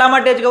 એટલા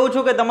માટે જ કહું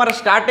છું કે તમારે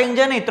સ્ટાર્ટિંગ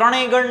છે ને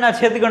ત્રણેય ગણના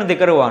છેદગણથી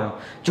કરવાનું.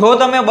 જો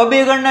તમે 2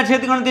 ગણના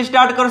છેદગણથી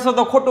સ્ટાર્ટ કરશો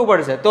તો ખોટું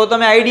પડશે. તો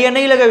તમે આઈડિયા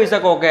નહીં લગાવી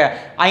શકો કે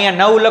અહીંયા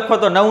 9 લખો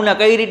તો 9ના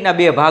કઈ રીતના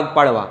 2 ભાગ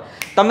પાડવા.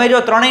 તમે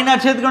જો ત્રણેયના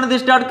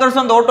છેદગણથી સ્ટાર્ટ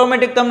કરશો તો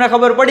ઓટોમેટિક તમને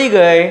ખબર પડી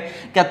ગઈ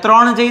કે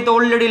 3 છે તો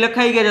ઓલરેડી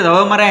લખાઈ ગયા છે.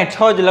 હવે મારે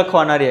અહીંયા 6 જ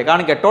લખવાના રહે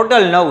કારણ કે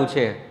ટોટલ 9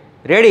 છે.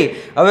 રેડી?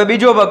 હવે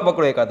બીજો ભાગ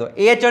પકડો એકાદો.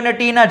 h અને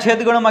t ના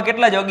છેદગણમાં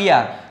કેટલા છે?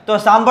 11. તો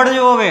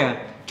સાંભળજો હવે,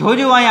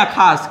 જોજો અહીંયા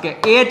ખાસ કે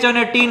h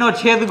અને t નો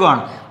છેદગણ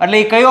એટલે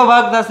એ કયો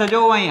ભાગ થશે?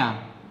 જો અહીંયા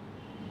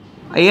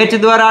h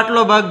દ્વારા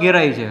આટલો ભાગ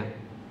ઘેરાય છે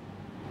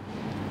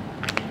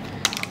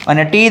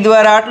અને t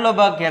દ્વારા આટલો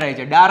ભાગ ઘેરાય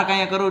છે. ડાર્ક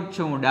અહીંયા કરું જ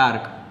છું હું,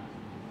 ડાર્ક.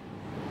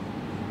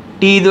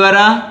 t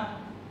દ્વારા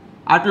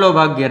આટલો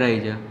ભાગ ઘેરાય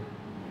છે.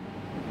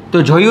 તો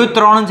જોયું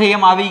 3 છે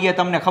એમ આવી ગયા,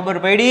 તમને ખબર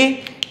પડી?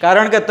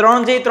 કારણ કે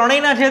 3 છે એ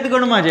ત્રણેયના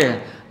છેદગણમાં છે.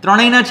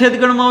 ત્રણેયના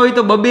છેદગણમાં હોય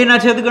તો 2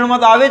 ના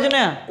છેદગણમાં તો આવે જ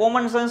ને.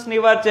 કોમન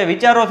સેન્સની વાત છે,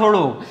 વિચારો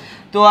થોડું.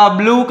 તો આ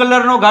બ્લુ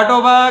કલરનો ઘાટો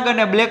ભાગ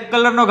અને બ્લેક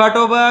કલરનો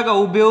ઘાટો ભાગ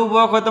ઊભે ઊભો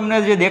આખો તમને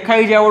જે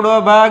દેખાય છે આવડો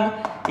ભાગ,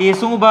 એ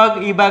શું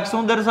ભાગ? એ ભાગ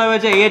શું દર્શાવે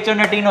છે? h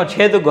અને t નો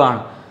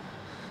છેદગણ.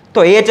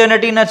 તો h અને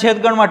t ના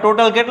છેદગણમાં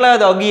ટોટલ કેટલા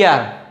હતા?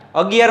 11.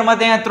 11 માં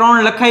ત્યાં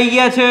 3 લખાઈ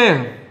ગયા છે.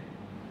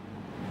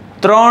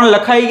 3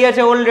 લખાઈ ગયા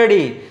છે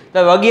ઓલરેડી. તો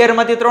 11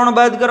 માંથી 3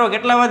 બાદ કરો,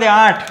 કેટલા વધે?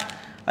 8.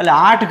 એટલે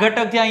 8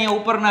 ઘટક છે અહીંયા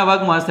ઉપરના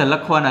ભાગમાં હશે,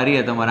 લખવાના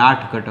રહીએ તમારે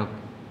 8 ઘટક.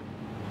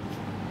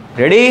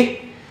 રેડી?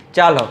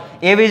 ચાલો,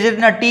 એવી જ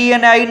રીતના t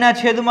અને i ના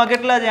છેદમાં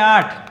કેટલા છે?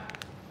 8.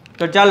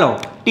 તો ચાલો,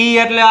 t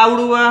એટલે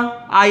આવડું,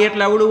 i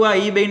એટલે આવડું,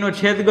 ઈ બેયનો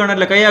છેદગણ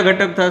એટલે કયા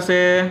ઘટક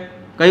થશે?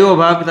 કયો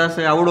ભાગ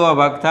થશે? આવડો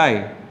ભાગ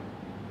થાય.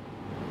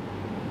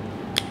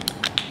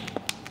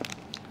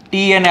 t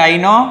અને i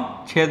નો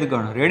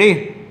છેદગણ. રેડી?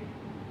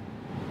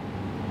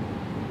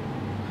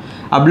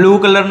 આ બ્લુ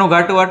કલરનું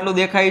ઘાટું આટલું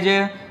દેખાય છે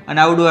અને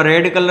આવડું આ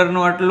રેડ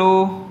કલરનું આટલું.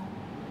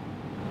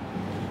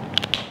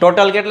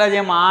 ટોટલ કેટલા છે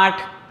એમાં?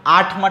 8.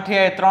 8 માંથી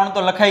 3 તો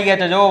લખાઈ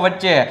ગયા છે. જો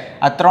વચ્ચે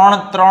આ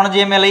 3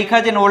 જે મેં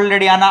લખ્યા છે ને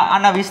ઓલરેડી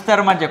આના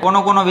વિસ્તારમાં છે. કોનો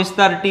કોનો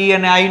વિસ્તાર? t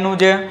અને i નું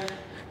છે.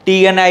 t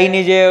અને i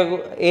ની જે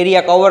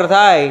એરિયા કવર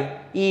થાય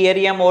એ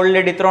એરિયામાં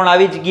ઓલરેડી 3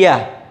 આવી જ ગયા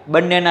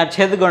બંનેના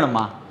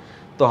છેદગણમાં.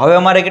 તો હવે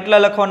મારે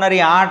કેટલા લખવાના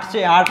રહ્યા? 8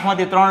 છે. 8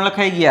 માંથી 3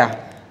 લખાઈ ગયા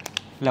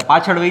એટલે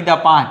પાછળ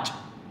વધ્યા 5.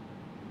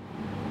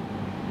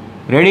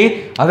 રેડી?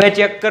 હવે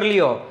ચેક કરી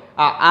લ્યો.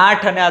 આ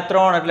 8 અને આ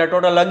 3 એટલે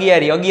ટોટલ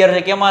 11. 11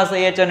 છે કેમાં હશે?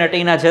 h અને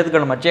t ના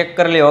છેદગણમાં. ચેક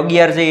કરી લ્યો.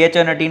 11 છે h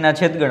અને t ના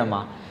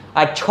છેદગણમાં.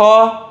 આ 6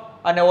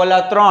 અને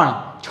ઓલા 3,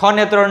 6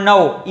 ને 3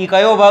 9, ઈ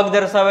કયો ભાગ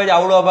દર્શાવે છે?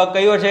 આવડો ભાગ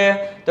કયો છે?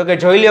 તો કે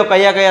જોઈ લ્યો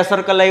કયા કયા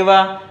સર્કલ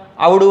આવ્યા.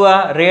 આવડું આ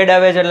રેડ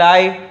આવે છે એટલે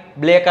i,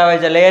 બ્લેક આવે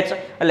છે એટલે h.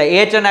 એટલે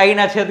h અને i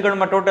ના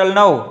છેદગણમાં ટોટલ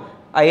 9.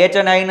 આ h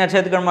અને i ના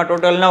છેદગણમાં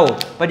ટોટલ 9.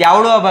 પછી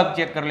આવડો ભાગ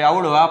ચેક કરી લ્યો.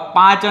 આવડો આ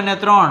 5 અને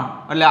 3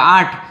 એટલે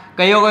 8.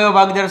 કયો કયો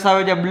ભાગ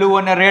દર્શાવે છે? બ્લુ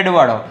અને રેડ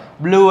વાળો.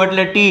 બ્લુ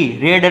એટલે t,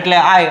 રેડ એટલે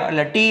i.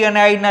 એટલે t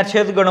અને i ના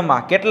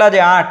છેદગણમાં કેટલા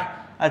છે? 8.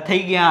 આ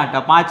થઈ ગયા 8.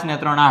 આ 5 ને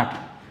 3 8.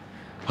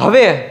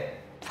 હવે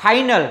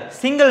ફાઇનલ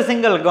સિંગલ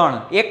ગણ,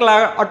 એકલા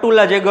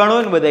અટુલા જે ગણ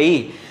હોય ને બધા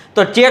ઈ.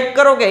 તો ચેક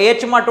કરો કે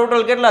h માં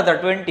ટોટલ કેટલા હતા?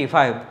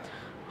 25.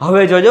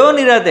 હવે જોજો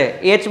નિરાતે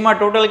h માં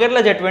ટોટલ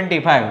કેટલા છે?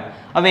 25.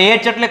 હવે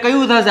h એટલે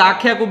કયું થશે?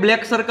 આખે આખું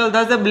બ્લેક સર્કલ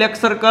થશે. Black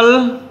circle.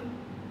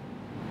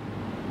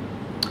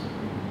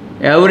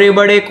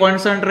 Everybody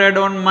concentrate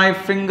on my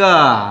finger.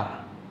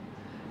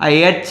 આ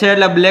h છે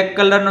એટલે બ્લેક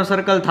કલરનો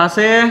સર્કલ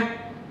થશે?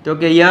 તો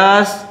કે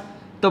યસ.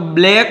 તો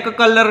બ્લેક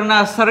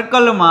કલરના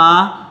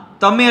સર્કલમાં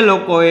તમે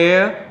લોકોએ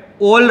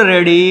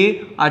ઓલરેડી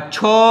આ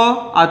 6,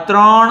 આ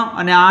 3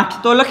 અને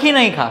 8 તો લખી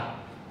નાખ્યા.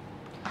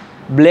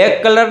 બ્લેક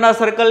કલરના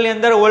સર્કલની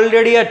અંદર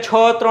ઓલરેડી આ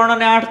 6, 3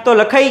 અને 8 તો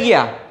લખાઈ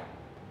ગયા.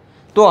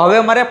 તો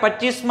હવે મારે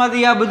 25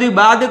 માંથી આ બધું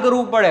બાદ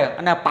કરવું પડે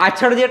અને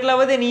પાછળ જેટલા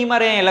વધે ને એ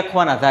મારે અહીંયા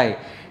લખવાના થાય.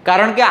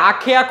 કારણ કે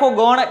આખે આખો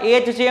ગણ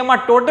h છે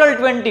એમાં ટોટલ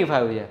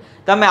 25 છે.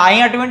 તમે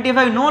અહીંયા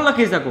 25 ન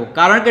લખી શકો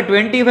કારણ કે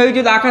 25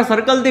 છે તો આખા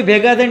સર્કલથી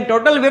ભેગા થઈને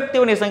ટોટલ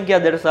વ્યક્તિઓની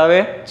સંખ્યા દર્શાવે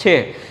છે.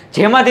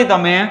 જેમાંથી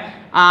તમે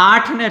આ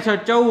 8 ને 6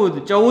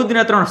 14, 14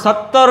 ને 3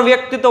 17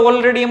 વ્યક્તિ તો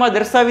ઓલરેડી એમાં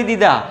દર્શાવી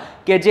દીધા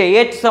કે જે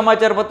h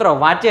સમાચાર પત્ર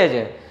વાંચે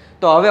છે.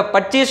 તો હવે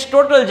 25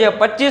 ટોટલ છે.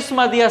 25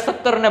 માંથી આ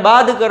 17 ને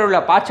બાદ કરો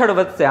એટલે પાછળ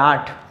વધશે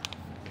 8.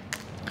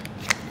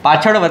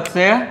 પાછળ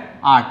વધશે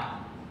 8.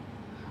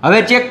 હવે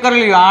ચેક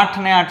કરી લ્યો.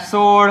 8 ને 8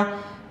 16,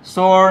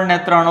 16 ને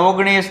 3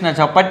 19 ને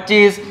 6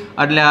 25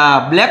 એટલે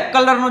આ બ્લેક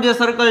કલરનું જે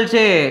સર્કલ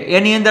છે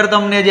એની અંદર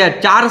તમને જે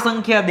 4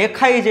 સંખ્યા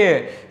દેખાય છે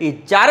એ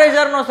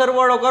 4 નો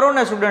સરવાળો કરો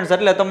ને સ્ટુડન્ટ્સ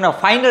એટલે તમને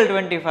ફાઇનલ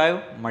 25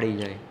 મળી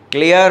જાય.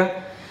 ક્લિયર?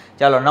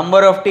 ચાલો,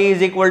 number of T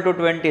is equal to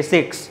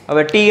 26.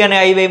 હવે ટી અને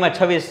આઈ બેમાં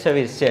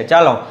 26 છે.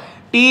 ચાલો,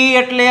 ટી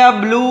એટલે આ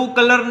બ્લુ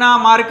કલરના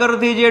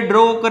માર્કરથી જે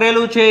ડ્રો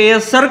કરેલું છે એ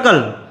સર્કલ,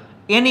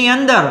 એની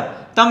અંદર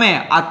તમે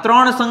આ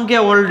 3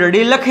 સંખ્યા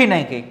ઓલરેડી લખી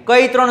નાખી.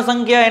 કઈ 3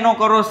 સંખ્યા? એનો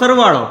કરો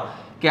સરવાળો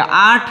કે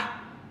 8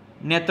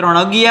 ને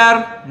 3 11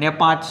 ને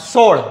 5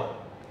 16.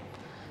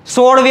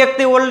 16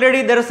 વ્યક્તિ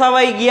ઓલરેડી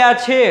દર્શાવાઈ ગયા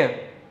છે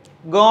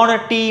ગણ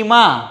ટી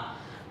માં.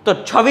 તો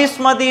 26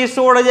 માંથી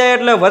 16 જાય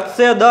એટલે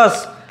વધશે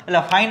 10.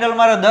 એટલે ફાઇનલ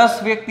મારે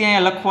 10 વ્યક્તિ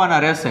અહીંયા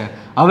લખવાના રહેશે.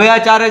 હવે આ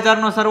 4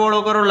 નો સરવાળો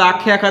કરો એટલે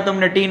આખા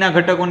તમને ટી ના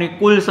ઘટકોની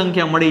કુલ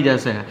સંખ્યા મળી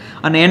જશે.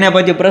 અને એને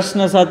પછી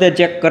પ્રશ્ન સાથે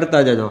ચેક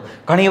કરતા જજો.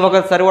 ઘણી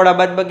વખત સરવાળા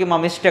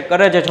બાદબાકીમાં મિસ્ટેક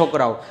કરે છે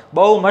છોકરાઓ.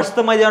 બહુ મસ્ત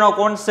મજાનો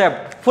કોન્સેપ્ટ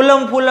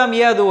ફૂલમ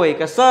યાદ હોય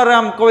કે સર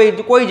આમ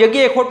કોઈ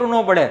જગ્યાએ ખોટું ન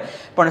પડે,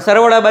 પણ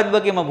સરવાળા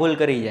બાદબાકીમાં ભૂલ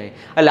કરી જાય.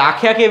 એટલે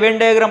આખી વેન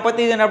ડાયાગ્રામ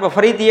પતી જાય ને આપણે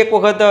ફરીથી એક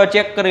વખત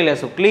ચેક કરી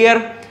લેશું. ક્લિયર?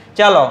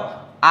 ચાલો,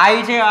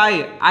 આઈ છે,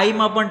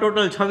 આઈમાં પણ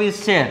ટોટલ 26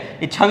 છે.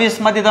 એ 26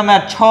 માંથી તમે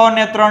 6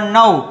 ને 3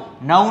 9,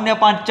 9 ને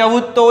 5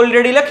 14 તો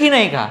ઓલરેડી લખી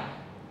નાખ્યા.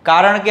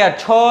 કારણ કે આ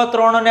 6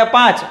 3 ને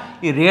 5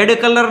 એ રેડ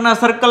કલરના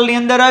સર્કલની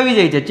અંદર આવી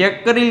જાય છે. ચેક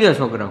કરી લ્યો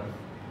છોકરાઓ.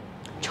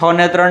 6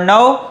 ને 3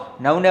 9,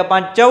 9 ને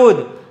 5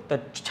 14, તો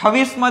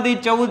 26 માંથી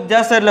 14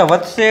 જશે એટલે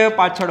વધશે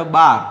પાછળ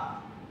 12.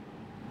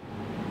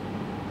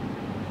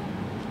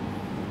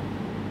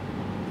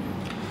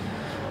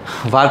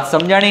 વાત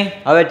સમજાણી?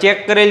 હવે ચેક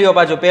કરી લ્યો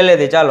પાછું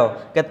પહેલેથી. ચાલો,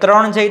 કે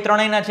 3 છે એ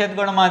ત્રણેયના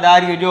છેદગણમાં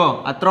દાર્યું. જો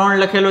આ 3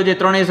 લખેલું છે,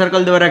 ત્રણેય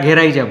સર્કલ દ્વારા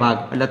ઘેરાય છે ભાગ,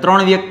 એટલે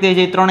 3 વ્યક્તિ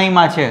છે એ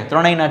ત્રણેયમાં છે,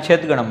 ત્રણેયના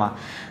છેદગણમાં.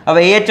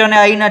 હવે એચ અને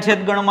આઈ ના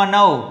છેદગણમાં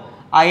 9,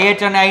 આ એચ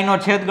અને આઈ નો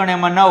છેદગણ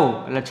એમાં 9,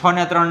 એટલે 6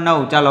 ને 3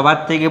 9. ચાલો, વાત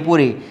થઈ ગઈ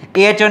પૂરી.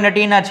 એચ અને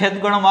ટી ના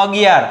છેદગણમાં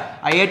 11,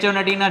 આ એચ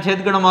અને ટી ના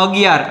છેદગણમાં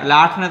 11, એટલે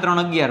 8 ને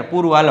 3 11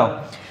 પૂરું. હાલો,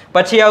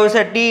 પછી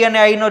આવશે ટી અને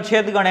આઈ નો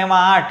છેદગણ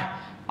એમાં 8,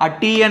 આ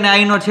ટી અને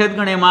આઈ નો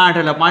છેદગણ એમાં 8,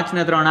 એટલે 5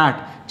 ને 3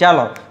 8.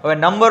 ચાલો, હવે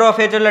નંબર ઓફ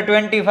એચ એટલે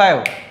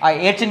 25. આ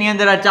એચ ની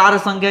અંદર આ 4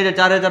 સંખ્યા છે,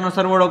 4 નો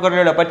સરવાળો કરી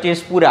એટલે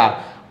 25 પૂરા.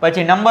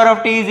 પછી number of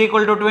T is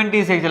equal to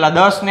 26, એટલે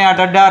 10 ને 8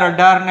 18,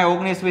 18 ને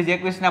 19 20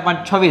 21 ને 5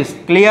 26.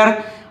 ક્લિયર?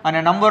 અને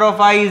number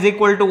of I is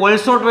equal to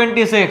also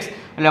 26,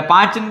 એટલે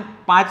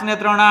 5 ને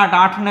 3 8,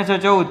 8 ને 6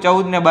 14,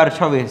 14 ને 12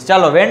 26.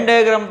 ચાલો, વેન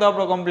ડાયાગ્રામ તો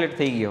આપણો કમ્પ્લીટ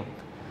થઈ ગયો.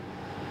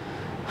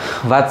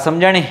 વાત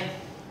સમજાણી?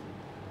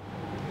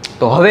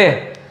 તો હવે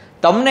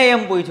તમને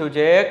એમ પૂછ્યું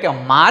છે કે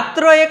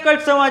માત્ર એક જ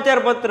સમાચાર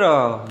પત્ર,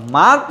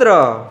 માત્ર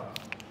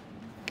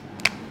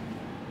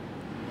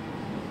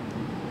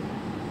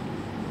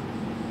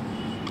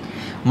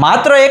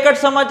એક જ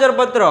સમાચાર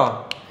પત્ર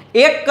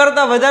એક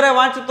કરતા વધારે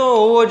વાંચતો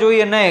હોવો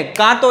જોઈએ નહીં.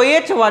 કાં તો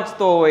એચ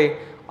વાંચતો હોય,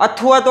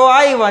 અથવા તો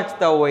આઈ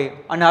વાંચતા હોય,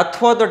 અને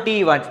અથવા તો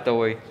ટી વાંચતો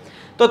હોય.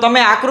 તો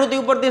તમે આકૃતિ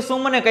ઉપરથી શું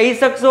મને કહી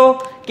શકશો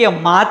કે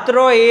માત્ર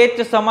એચ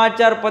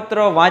સમાચાર પત્ર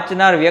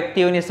વાંચનાર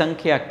વ્યક્તિઓની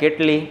સંખ્યા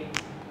કેટલી?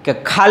 કે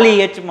ખાલી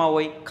એચમાં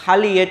હોય,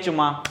 ખાલી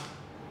એચમાં.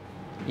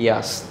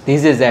 Yes,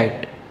 this is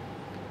it.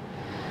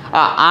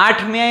 આ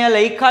 8 મેં અહીંયા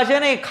લખ્યા છે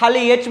ને એ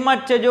ખાલી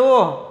એચમાં જ છે. જુઓ,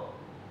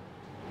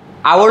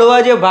 આવડવા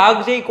જે ભાગ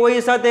છે એ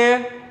કોઈ સાથે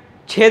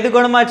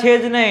છેદગણમાં છે જ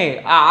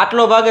નહીં. આ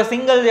આટલો ભાગ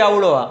સિંગલ છે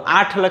આવડવા,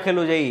 8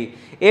 લખેલું છે.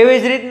 એવી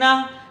જ રીતના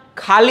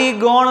ખાલી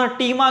ગણ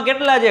ટીમાં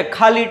કેટલા છે?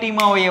 ખાલી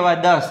ટીમાં હોય એવા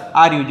 10.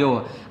 આ રહ્યું જુઓ,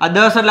 આ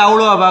 10 એટલે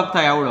આવડવા ભાગ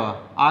થાય. આવડવા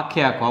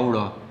આખો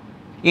આવડવા,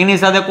 એની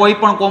સાથે કોઈ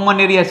પણ કોમન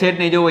એરિયા છે જ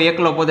નહીં. જોવો,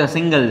 એકલો પોતે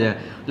સિંગલ છે,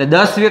 એટલે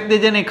 10 વ્યક્તિ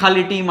છે ને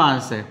ખાલી ટીમાં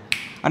હશે.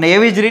 અને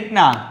એવી જ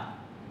રીતના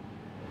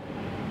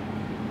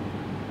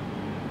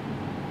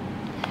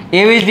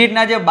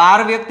જે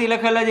 12 વ્યક્તિ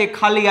લખેલા છે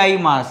ખાલી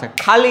આઈમાં હશે,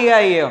 ખાલી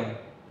આઈ. એમ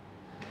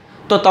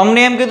તો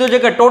તમને એમ કીધું છે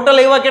કે ટોટલ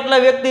એવા કેટલા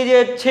વ્યક્તિ જે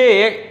છે,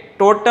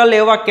 ટોટલ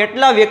એવા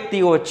કેટલા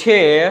વ્યક્તિઓ છે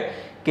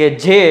કે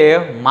જે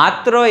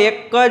માત્ર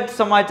એક જ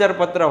સમાચાર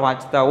પત્ર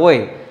વાંચતા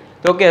હોય?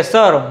 તો કે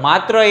સર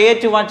માત્ર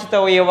એચ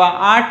વાંચતા હોય એવા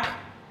 8,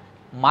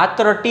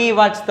 માત્ર ટી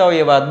વાંચતા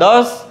હોય એવા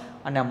 10,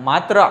 અને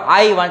માત્ર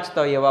આઈ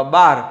વાંચતા હોય એવા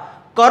 12.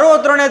 કરો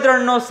 3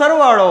 નો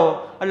સરવાળો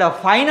એટલે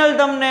ફાઇનલ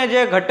તમને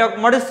જે ઘટક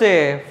મળશે,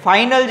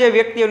 ફાઇનલ જે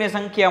વ્યક્તિઓની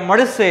સંખ્યા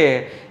મળશે,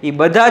 એ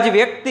બધા જ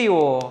વ્યક્તિઓ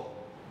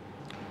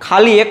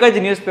ખાલી એક જ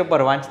ન્યૂઝપેપર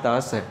વાંચતા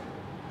હશે.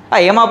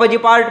 હા, એમાં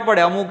પછી પાર્ટ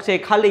પડે. અમુક છે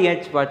ખાલી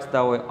એચ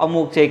વાંચતા હોય,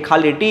 અમુક છે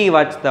ખાલી ટી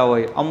વાંચતા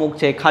હોય, અમુક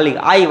છે ખાલી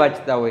આઈ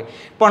વાંચતા હોય.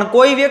 પણ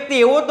કોઈ વ્યક્તિ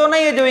એવો તો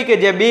નહીં જ હોય કે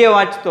જે 2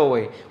 વાંચતો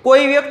હોય.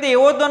 કોઈ વ્યક્તિ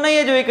એવો તો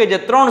નહીં જ હોય કે જે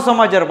 3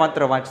 સમાચાર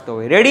માત્ર વાંચતો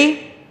હોય. રેડી?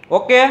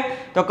 ઓકે,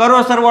 તો કરો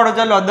સરવાળો.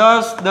 ચાલો,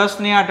 10 10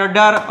 ને 8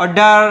 18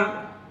 18,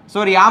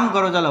 સોરી આમ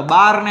કરો. ચાલો,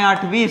 12 ને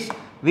 8 20,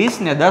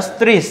 20 ને 10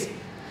 30.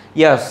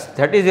 Yes,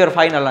 that is your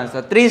final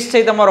answer. 30 છે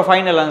તમારો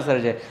ફાઇનલ આન્સર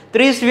છે.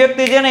 30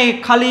 વ્યક્તિ છે ને એ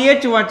ખાલી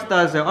એચ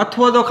વાંચતા હશે,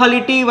 અથવા તો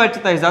ખાલી ટી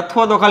વાંચતા હશે,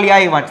 અથવા તો ખાલી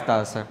આઈ વાંચતા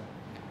હશે.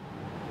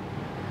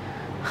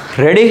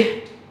 રેડી?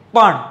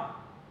 પણ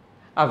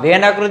આ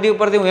વેન આકૃતિ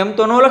ઉપરથી હું એમ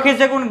તો ન લખી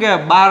શકું ને કે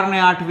 12 ને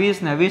 8 20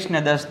 ને 20 ને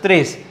 10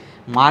 30.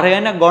 મારે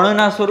એને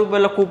ગણના સ્વરૂપે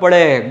લખવું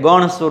પડે,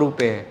 ગણ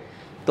સ્વરૂપે.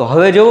 તો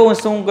હવે જોવો હું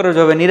શું કરું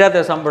છું. હવે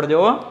નિરાતે સાંભળજો.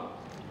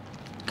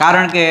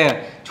 કારણ કે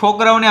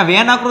છોકરાઓને આ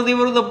વેન આકૃતિ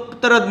વાળું તો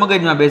તરત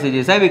મગજમાં બેસી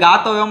જાય. સાહેબ આ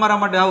તો અમારા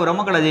માટે આવું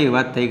રમકડા જેવી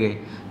વાત થઈ ગઈ.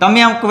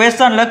 તમે આમ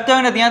ક્વેશ્ચન લખતા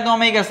હોય ને ત્યાં તો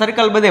અમે કે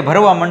સર્કલ બધે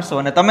ભરવા માંડશો,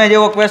 અને તમે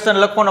જેવો ક્વેશ્ચન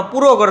લખવાનો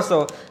પૂરો કરશો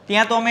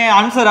ત્યાં તો અમે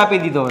આન્સર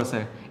આપી દીધો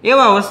હશે.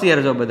 એવા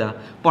હોશિયાર છો બધા.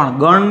 પણ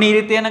ગણની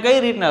રીતે એને કઈ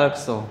રીતના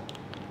લખશો,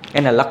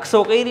 એને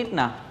લખશો કઈ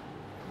રીતના?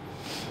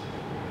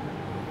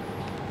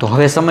 તો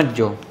હવે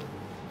સમજજો,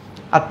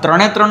 આ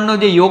 3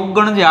 જે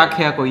યોગગણ છે,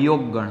 આખે આખો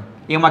યોગગણ,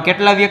 એમાં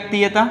કેટલા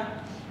વ્યક્તિ હતા?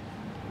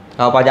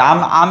 હવે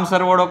પાછા આમ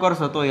સરવાળો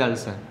કરશો તો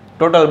હાલશે.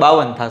 ટોટલ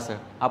 52 થશે.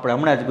 આપણે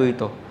હમણાં જ ગઈ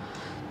તો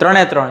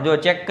 3 જો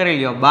ચેક કરી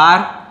લ્યો.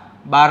 12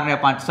 12 ને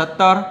 5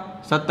 17,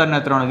 17 ને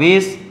 3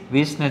 20,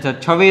 20 ને 6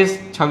 26,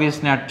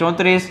 26 ને 8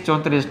 34,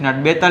 34 ને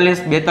 8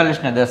 42,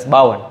 42 ને 10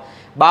 52.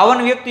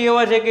 52 વ્યક્તિ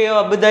એવા છે કે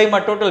એવા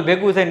બધામાં ટોટલ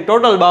ભેગું થઈને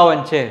ટોટલ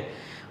 52 છે.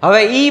 હવે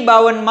ઈ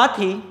 52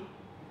 માંથી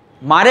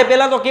મારે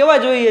પહેલા તો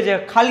કેવા જોઈએ છે?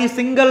 ખાલી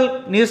સિંગલ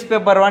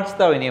ન્યૂઝપેપર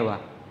વાંચતા હોય ને એવા,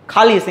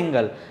 ખાલી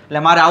સિંગલ. એટલે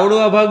મારે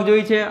આવડો આ ભાગ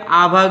જોઈએ છે,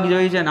 આ ભાગ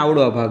જોઈએ છે, અને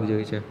આવડો આ ભાગ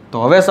જોઈએ છે. તો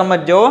હવે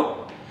સમજો,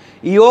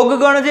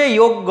 યોગગણ છે,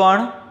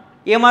 યોગગણ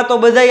એમાં તો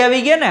બધાય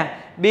આવી ગયા ને,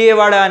 2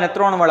 વાળા અને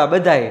 3 વાળા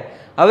બધાય.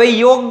 હવે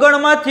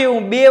યોગગણમાંથી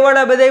હું 2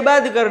 વાળા બધાય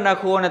બાદ કરી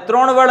નાખું અને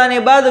 3 વાળાને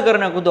બાદ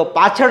કરી નાખું, તો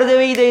પાછળ જે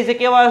રહી જાય છે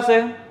કેવા હશે?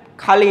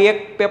 ખાલી એક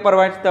પેપર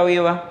વાંચતા હોય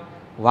એવા.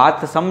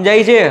 વાત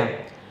સમજાય છે?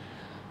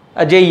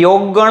 જે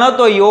યોગગણ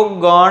હતો,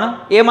 યોગગણ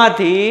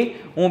એમાંથી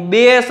હું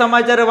 2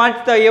 સમાચાર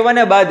વાંચતા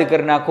એવાને બાદ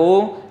કરી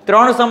નાખું,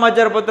 3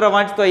 સમાચાર પત્ર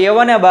વાંચતો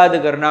એવાને બાદ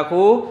કરી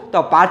નાખું, તો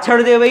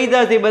પાછળ જે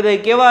વૈધા છે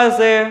બધા કેવા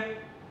હશે?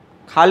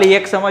 ખાલી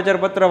એક સમાચાર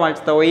પત્ર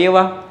વાંચતા હોય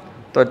એવા.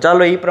 તો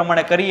ચાલો એ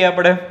પ્રમાણે કરીએ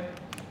આપણે.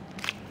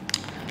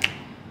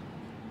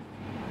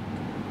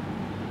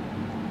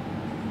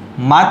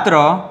 માત્ર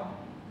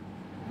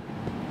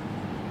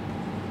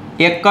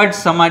એક જ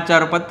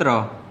સમાચાર પત્ર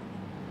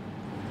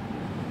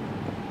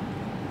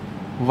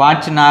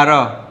વાંચનાર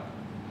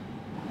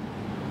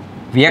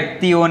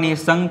વ્યક્તિઓની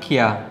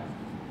સંખ્યા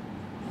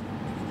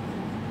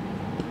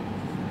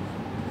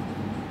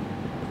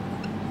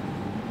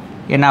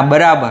એના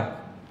બરાબર.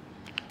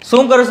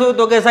 શું કરશું?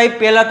 તો કે સાહેબ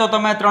પહેલા તો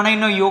તમે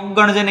ત્રણેયનો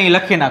યોગગણ છે ને એ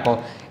લખી નાખો.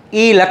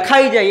 એ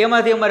લખાઈ જાય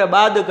એમાંથી અમારે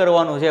બાદ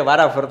કરવાનું છે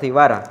વારાફરતી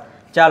વારા.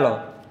 ચાલો,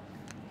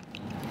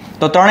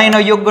 તો ત્રણેયનો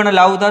યોગગણ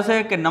લાવું થશે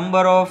કે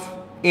નંબર ઓફ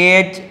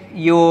H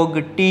યોગ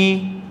T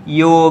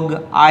યોગ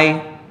I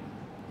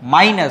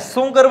માઇનસ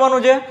શું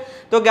કરવાનું છે?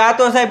 તો કે આ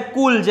તો સાહેબ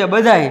કુલ છે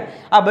બધાય.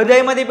 આ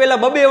બધાયમાંથી પહેલા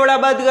 2 વડા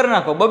બાદ કરી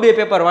નાખો. 2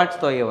 પેપર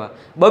વાંચતો એવા,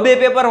 2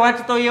 પેપર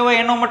વાંચતો એવા,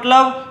 એનો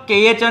મતલબ કે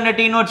H અને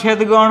T નો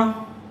છેદગણ.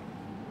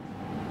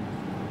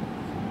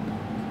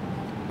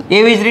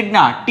 એવી જ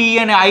રીતના T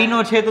અને I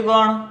નો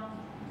છેદગણ.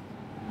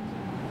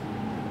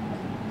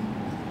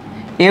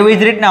 એવી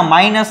જ રીતના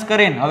માઇનસ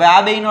કરીને હવે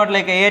આ બેયનો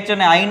એટલે કે H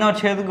અને I નો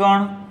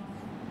છેદગણ.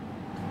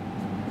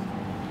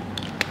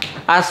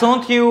 આ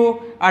શું થયું?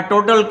 આ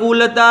ટોટલ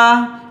કુલ હતા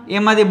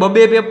એમાંથી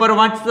 2 પેપર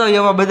વાંચતા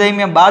એવા બધા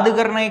મેં બાદ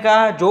કરી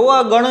નાખ્યા. જો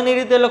આ ગણની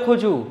રીતે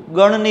લખું છું,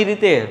 ગણની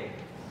રીતે.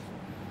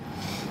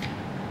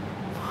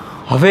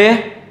 હવે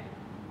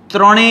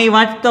ત્રણેય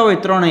વાંચતા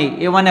હોય, ત્રણેય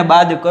એવાને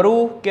બાદ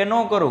કરવું કે ન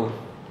કરવું?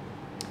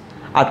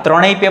 આ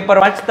ત્રણેય પેપર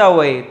વાંચતા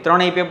હોય,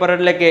 ત્રણેય પેપર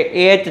એટલે કે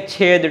H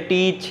છેદ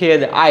T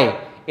છેદ I,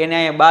 એને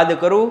અહીંયા બાદ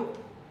કરવું.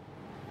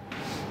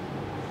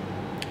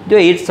 જો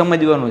એ જ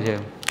સમજવાનું છે.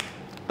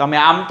 તમે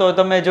આમ તો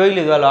તમે જોઈ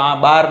લીધું, હાલો આ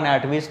 12 ને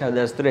 8 20 ને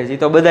 10 30 એ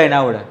તો બધાયને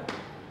આવડે.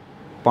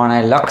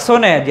 પણ લખશો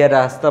ને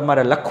જ્યારે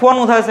તમારે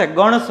લખવાનું થશે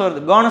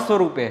ગણ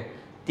સ્વરૂપે,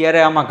 ત્યારે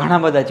આમાં ઘણા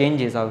બધા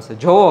ચેન્જીસ આવશે.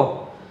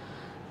 જુઓ,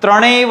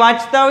 ત્રણેય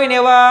વાંચતા હોય ને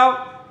એવા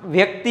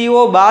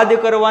વ્યક્તિઓ બાદ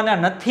કરવાના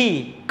નથી.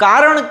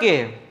 કારણ કે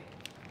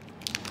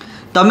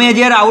તમે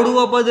જ્યારે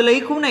આવડું પદ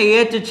લખ્યું ને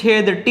H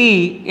છેદ T,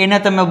 એને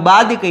તમે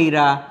બાદ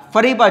કર્યા.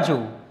 ફરી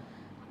પાછું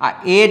આ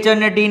H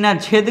અને T ના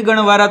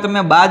છેદગણ વાળા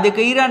તમે બાદ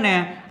કર્યા ને,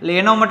 એટલે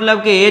એનો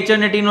મતલબ કે H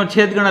અને T નો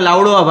છેદગણ એટલે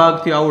આવડો આ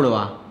ભાગ થયો, આવડો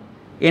આ,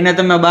 એને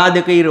તમે બાદ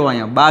કર્યો,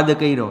 અહીંયા બાદ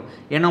કર્યો.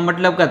 એનો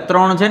મતલબ કે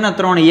 3 છે ને,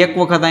 3 એક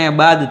વખત અહીંયા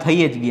બાદ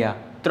થઈ જ ગયા.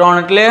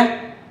 3 એટલે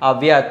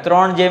આવ્યા.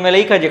 3 જે મેં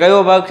લખ્યા છે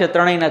કયો ભાગ છે?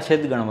 ત્રણેયના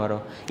છેદગણ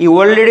વાળો. એ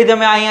ઓલરેડી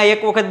તમે અહીંયા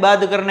એક વખત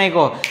બાદ કરી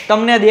નાખો.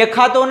 તમને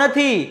દેખાતો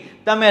નથી,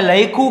 તમે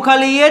લખ્યું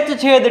ખાલી H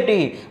છેદ T,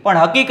 પણ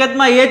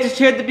હકીકતમાં H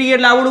છેદ T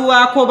એટલે આવડું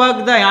આખો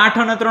ભાગ થાય,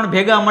 8 અને 3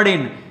 ભેગા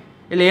મળીને.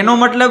 એટલે એનો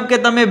મતલબ કે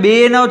તમે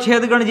 2 નો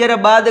છેદગણ જ્યારે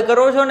બાદ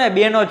કરો છો ને,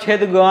 2 નો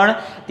છેદગણ,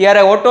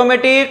 ત્યારે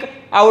ઓટોમેટિક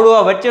આવડો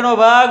આ વચ્ચેનો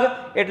ભાગ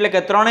એટલે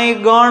કે ત્રણેય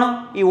ગણ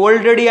એ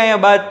ઓલરેડી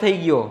અહીંયા બાદ થઈ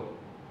ગયો.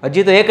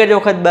 હજી તો એક જ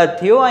વખત બાદ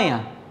થયો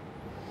અહીંયા.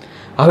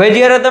 હવે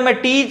જ્યારે તમે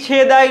T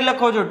છેદ I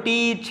લખો છો, T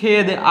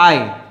છેદ I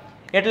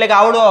એટલે કે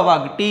આવડો આ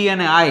ભાગ T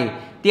અને I,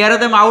 ત્યારે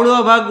તમે આવડો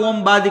આ ભાગ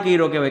ઓમ બાદ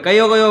કર્યો કહેવાય.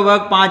 કયો કયો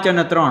ભાગ? 5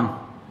 અને 3.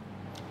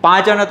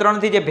 5 અને 3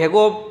 થી જે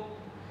ભેગો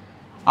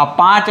આ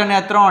 5 અને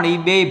 3 એ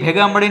બે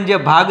ભેગા મળીને જે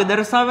ભાગ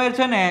દર્શાવે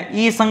છે ને,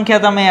 એ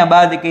સંખ્યા તમે અહીંયા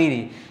બાદ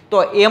કરી. તો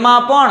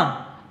એમાં પણ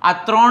આ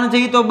 3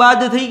 છે એ તો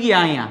બાદ થઈ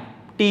ગયા અહીંયા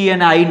T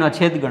અને I નો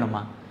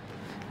છેદગણમાં.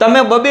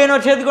 તમે બબેનો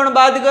છેદગણ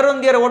બાદ કરો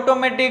ને ત્યારે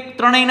ઓટોમેટિક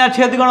ત્રણેયના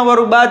છેદગણ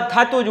વાળું બાદ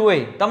થતું જ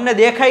હોય, તમને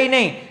દેખાય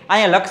નહીં.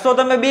 અહીંયા લખશો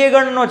તમે બે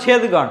ગણનો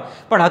છેદગણ,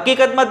 પણ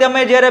હકીકતમાં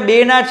તમે જ્યારે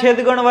બેના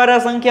છેદગણ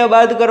વાળા સંખ્યા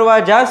બાદ કરવા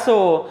જાશો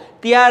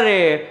ત્યારે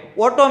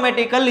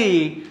ઓટોમેટિકલી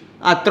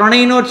આ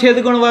ત્રણેયનો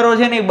છેદગણ વાળો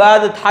છે ને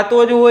બાદ થતો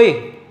જ હોય.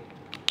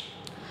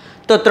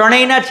 તો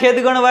ત્રણેયના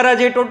છેદગણ વાળા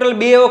જે ટોટલ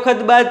 2 વખત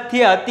બાદ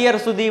થયા અત્યાર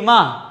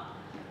સુધીમાં,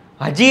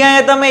 હજી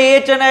અહીંયા તમે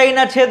h અને i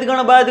ના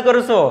છેદગણ બાદ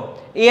કરશો.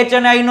 h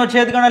અને i નો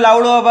છેદગણ એટલે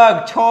આવડો ભાગ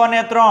 6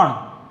 અને 3,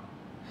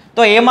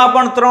 તો એમાં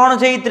પણ 3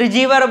 છે એ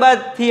ત્રીજી વાર બાદ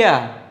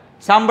થયા.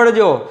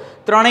 સાંભળજો,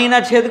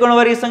 ત્રણેયના છેદગણ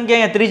વાળી સંખ્યા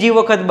અહીંયા ત્રીજી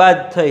વખત બાદ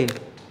થઈ.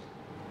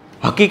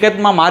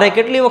 હકીકતમાં મારે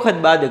કેટલી વખત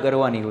બાદ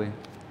કરવાની હોય?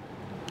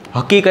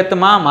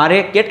 હકીકતમાં મારે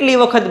કેટલી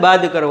વખત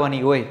બાદ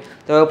કરવાની હોય?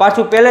 તો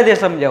પાછું પહેલેથી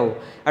સમજાવું.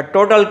 આ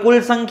ટોટલ કુલ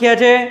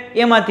સંખ્યા છે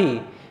એમાંથી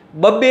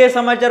 2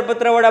 સમાચાર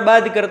પત્ર વાળા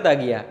બાદ કરતા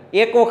ગયા.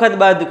 એક વખત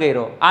બાદ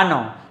કર્યો આનો,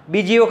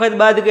 બીજી વખત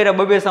બાદ કર્યા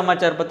 2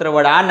 સમાચાર પત્ર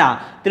વાળા આના,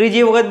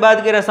 ત્રીજી વખત બાદ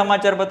કર્યા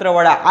સમાચાર પત્ર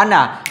વાળા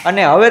આના,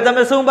 અને હવે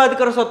તમે શું બાદ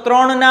કરશો?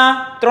 3ના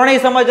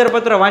ત્રણેય સમાચાર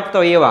પત્ર વાંચતો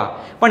એવા,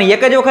 પણ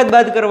એક જ વખત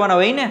બાદ કરવાના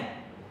હોય ને,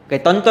 કઈ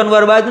 3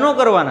 વાર બાદ ન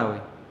કરવાના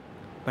હોય.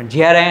 પણ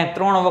જ્યારે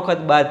 3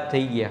 વખત બાદ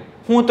થઈ ગયા,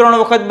 હું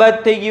 3 વખત બાદ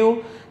થઈ ગયું?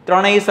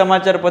 ત્રણેય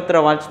સમાચાર પત્ર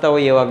વાંચતા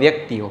હોય એવા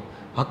વ્યક્તિઓ.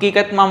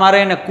 હકીકતમાં મારે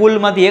એને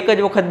કુલમાંથી એક જ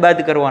વખત બાદ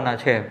કરવાના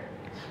છે,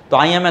 તો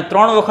અહીંયા મેં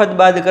 3 વખત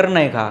બાદ કરી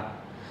નાખ્યા.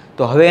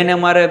 તો હવે એને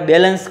મારે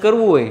બેલેન્સ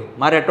કરવું હોય,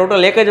 મારે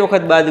ટોટલ એક જ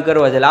વખત બાદ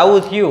કરવા છે. એટલે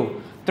આવું થયું,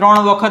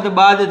 3 વખત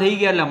બાદ થઈ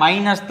ગયા એટલે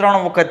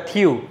 -3 વખત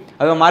થયું.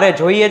 હવે મારે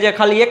જોઈએ છે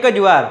ખાલી એક જ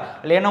વાર,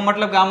 એટલે એનો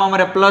મતલબ કે આમાં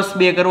મારે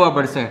 +2 કરવા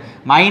પડશે.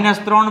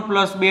 -3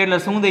 + 2 એટલે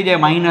શું થઈ જાય?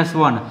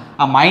 -1.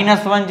 આ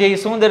 -1 જે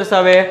શું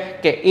દર્શાવે?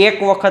 કે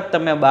એક વખત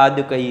તમે બાદ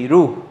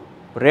કર્યું.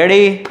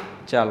 રેડી?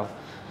 ચાલો,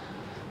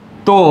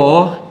 તો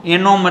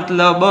એનો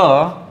મતલબ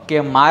કે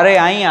મારે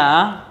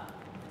અહીંયા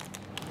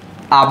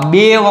આ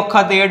 2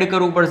 વખત એડ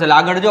કરવું પડશે.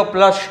 આગળ જો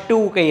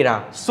 +2 કર્યા,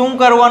 શું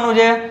કરવાનું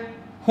છે?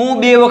 હું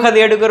 2 વખત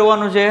એડ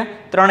કરવાનું છે?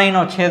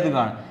 ત્રણેયનો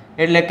છેદગણ,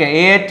 એટલે કે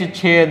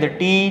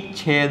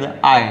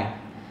h/t/i.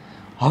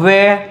 હવે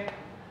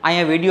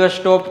અહીંયા વિડીયો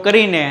સ્ટોપ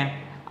કરીને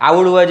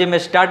આવડવા જે મેં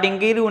સ્ટાર્ટિંગ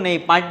કર્યું ને એ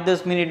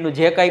 5-10 મિનિટનું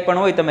જે કાંઈ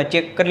પણ હોય તમે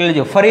ચેક કરી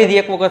લેજો. ફરીથી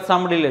એક વખત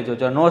સાંભળી લેજો,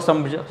 જો નો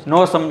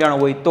સમજણ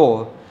હોય તો.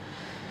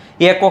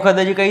 એક વખત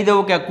હજી કહી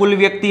દઉં કે કુલ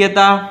વ્યક્તિ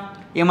હતા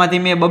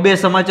એમાંથી મેં 2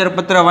 સમાચાર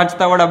પત્ર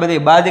વાંચતાવાળા બધે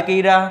બાદ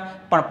કર્યા,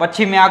 પણ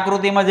પછી મેં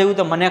આકૃતિમાં જોયું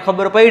તો મને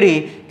ખબર પડી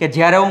કે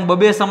જ્યારે હું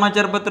 2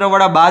 સમાચાર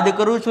પત્રવાળા બાદ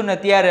કરું છું ને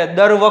ત્યારે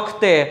દર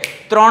વખતે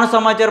 3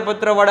 સમાચાર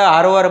પત્રવાળા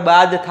હારવાર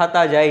બાદ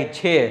થતા જાય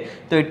છે.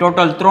 તો એ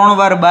ટોટલ 3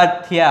 વાર બાદ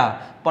થયા,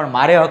 પણ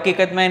મારે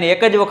હકીકતમાં એને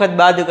એક જ વખત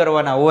બાદ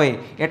કરવાના હોય,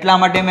 એટલા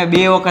માટે મેં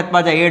 2 વખત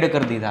પાછા એડ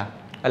કરી દીધા.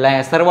 એટલે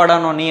અહીંયા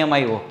સરવાળાનો નિયમ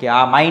આવ્યો કે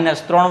આ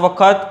 -3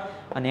 વખત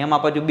અને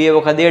એમાં પાછું 2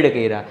 વખત એડ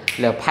કર્યા,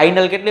 એટલે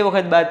ફાઇનલ કેટલી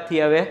વખત બાદ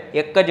થયા? હવે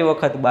એક જ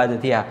વખત બાદ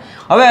થયા.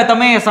 હવે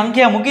તમે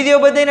સંખ્યા મૂકી દો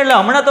બધાને, એટલે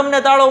હમણાં તમને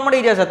તાળો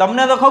મળી જશે.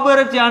 તમને તો ખબર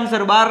જ છે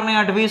આન્સર 12 ને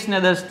 8 20 ને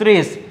 10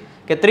 30,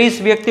 કે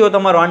 30 વ્યક્તિઓ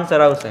તમારો આન્સર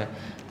આવશે.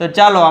 તો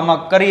ચાલો આમાં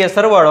કરીએ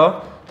સરવાળો.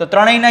 તો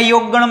ત્રણેયના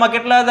યોગગણમાં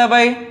કેટલા હતા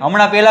ભાઈ?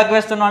 હમણાં પહેલા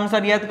ક્વેશ્ચનનો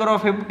આન્સર યાદ કરો.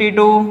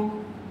 52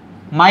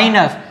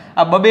 માઇનસ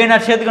આ 2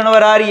 છેદગણ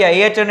વાળા આર્યા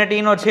h અને t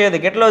નો છેદ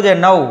કેટલો છે?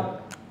 9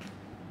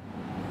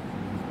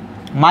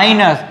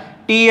 માઇનસ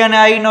t અને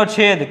i નો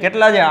છેદ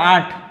કેટલા છે?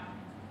 8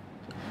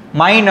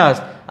 માઇનસ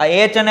આ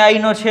h અને i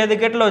નો છેદ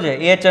કેટલો છે?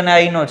 h અને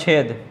i નો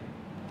છેદ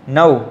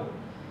 9.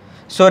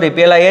 સોરી,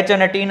 પેલા h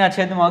અને t ના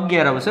છેદમાં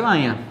 11 આવશે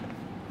અહીંયા.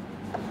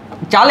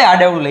 ચાલે,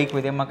 આડેવડું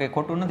લખ્યું એમાં કંઈ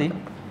ખોટું નથી,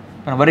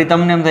 પણ વળી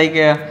તમને એમ થાય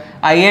કે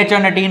આ h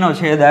અને t નો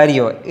છેદ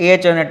આર્યો,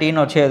 h અને t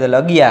નો છેદ એટલે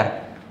 11.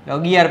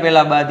 11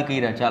 પહેલા બાદ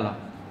કર્યા. ચાલો,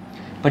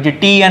 પછી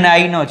t અને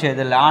i નો છેદ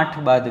એટલે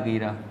 8 બાદ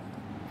કર્યા,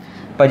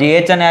 પછી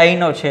h અને i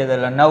નો છેદ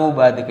એટલે 9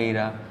 બાદ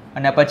કર્યા,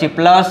 અને પછી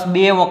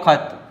 +2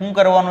 વખત શું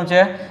કરવાનું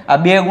છે? આ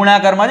 2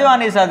 ગુણાકારમાં જો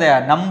આની સાથે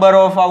આ નંબર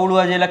ઓફ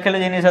આવડું જે લખેલું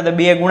છે એની સાથે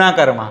 2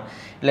 ગુણાકારમાં,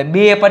 એટલે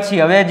 2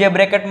 પછી હવે જે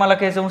બ્રેકેટમાં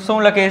લખીશ હું શું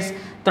લખીશ?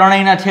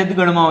 ત્રણેયના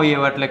છેદગણમાં હોય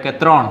એવા, એટલે કે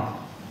 3.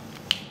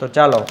 તો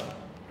ચાલો,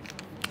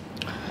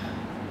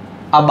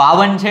 આ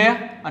 52 છે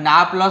અને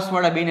આ પ્લસ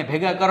વાળા બેને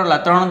ભેગા કરો એટલે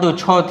 3 દુ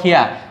 6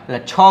 થયા, એટલે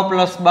 6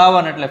 +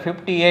 52 એટલે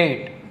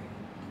 58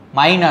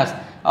 માઇનસ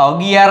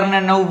 11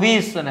 ને 9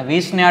 20 અને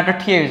 20 ને 8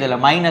 28 એટલે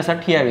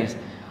 -28.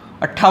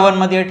 58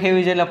 માંથી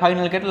 28 એટલે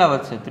ફાઇનલ કેટલા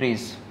વધશે?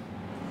 30.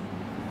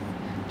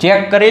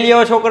 ચેક કરી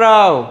લ્યો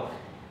છોકરાઓ,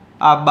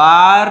 આ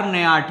 12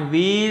 ને 8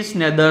 20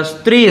 ને 10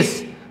 30,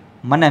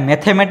 મને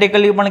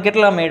મેથેમેટિકલી પણ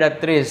કેટલા મળ્યા?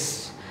 30.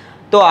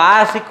 તો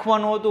આ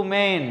શીખવાનું હતું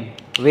મેઇન.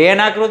 વેન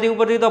આકૃતિ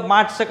ઉપરથી તો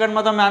 5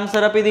 સેકન્ડમાં તમે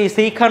આન્સર આપી દઈ,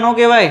 શીખા ન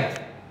કહેવાય.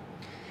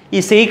 એ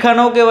શીખા ન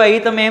કહેવાય, એ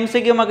તમે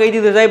એમસીક્યુમાં કહી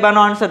દીધું સાહેબ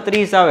આનો આન્સર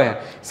 30 આવે.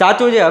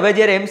 સાચું છે. હવે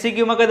જ્યારે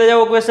એમસીક્યુમાં કદાચ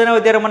આવો ક્વેશ્ચન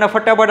આવે ત્યારે મને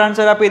ફટાફટ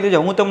આન્સર આપી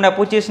દેજો, હું તમને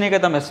પૂછીશ નહીં કે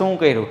તમે શું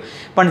કર્યું.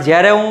 પણ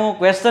જ્યારે હું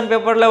ક્વેશ્ચન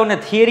પેપર લાવું ને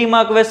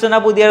થિયરીમાં ક્વેશ્ચન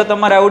આપું ત્યારે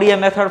તમારે આવડી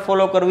મેથડ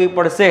ફોલો કરવી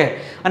પડશે.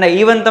 અને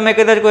ઇવન તમે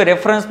કદાચ કોઈ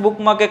રેફરન્સ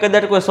બુકમાં કે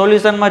કદાચ કોઈ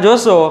સોલ્યુશનમાં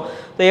જોશો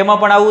તો એમાં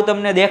પણ આવું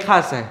તમને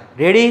દેખાશે.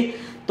 રેડી?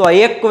 તો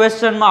એક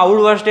ક્વેશ્ચનમાં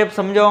આવડવા સ્ટેપ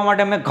સમજાવવા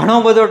માટે મેં ઘણો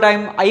બધો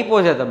ટાઈમ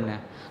આપ્યો છે તમને.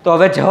 तो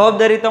हवे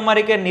जवाबदारी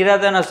तमारी के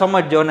निराते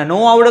समझो अने न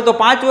आवड़े तो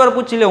 5 વાર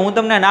पूछी लो, हूँ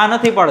तमने ना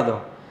नहीं पाड़तो,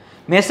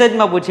 मैसेज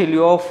में पूछी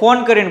लियो,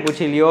 फोन करीने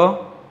पूछी लियो।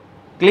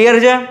 क्लियर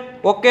है?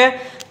 ओके।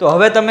 तो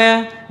हवे तमे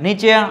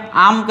नीचे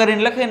आम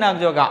करीने लखी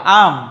नाखजो के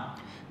आम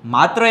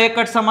मात्र एक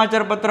ज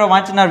समाचार पत्र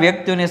वांचनार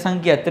व्यक्तिओनी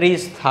संख्या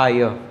 30 थाय।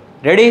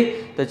 रेडी?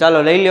 तो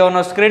चलो लई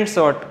लेवानो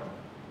स्क्रीनशॉट।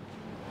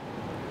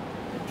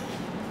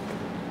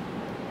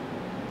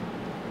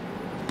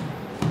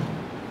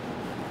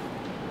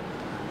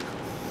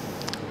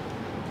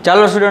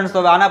 चलो स्टूडेंट्स, तो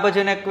आना पछी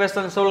एक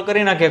क्वेश्चन सोल्व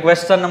करी नाखीए।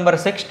 Question number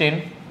 16।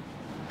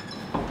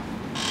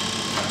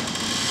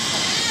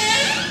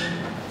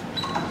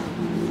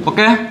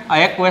 ओके, आ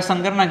एक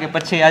क्वेश्चन कर नाखीए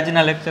पछी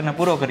आजना लेक्चर ने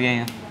पूरो करीए।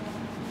 अहींया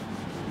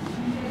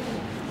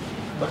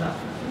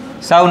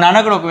साव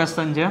नानकड़ो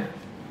क्वेश्चन छे,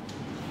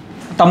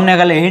 तमने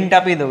खाली हिंट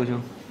आपी दઉં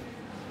છું।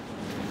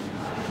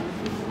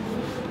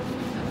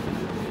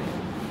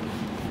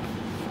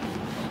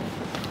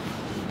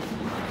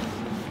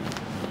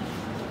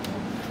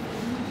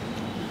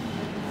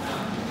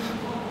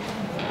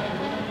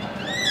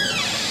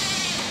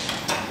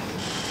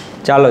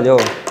 ચાલો જો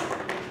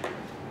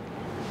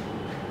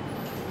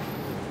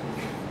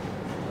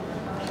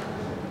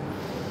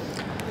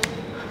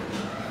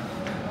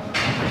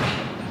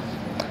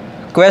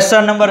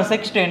क्वेश्चन नंबर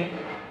 16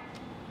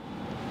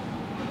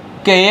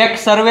 के एक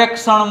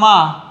सर्वेक्षण में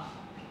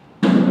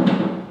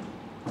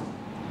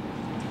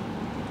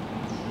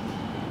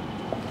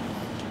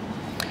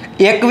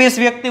 21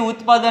 व्यक्ति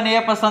उत्पादन ए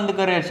पसंद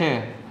करे छे।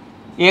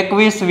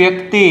 21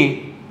 व्यक्ति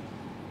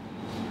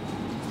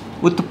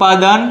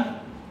उत्पादन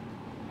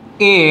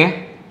ए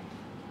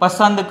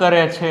पसंद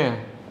करे छे।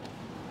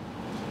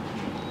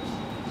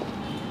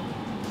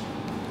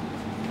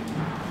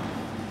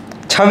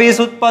 26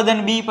 उत्पादन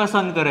बी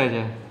पसंद करे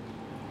छे।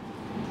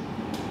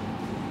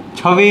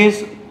 26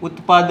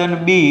 उत्पादन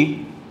बी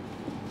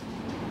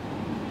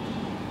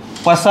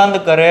पसंद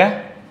करे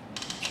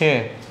छे,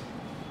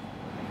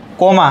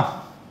 कोमा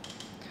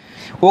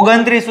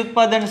 29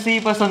 उत्पादन सी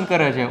पसंद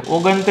करे छे।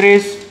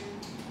 29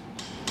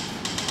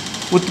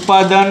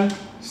 उत्पादन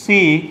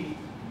सी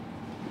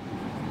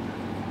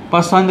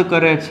पसंद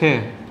करे छे।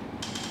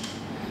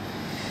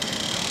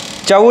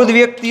 14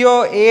 व्यक्तिओ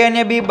ए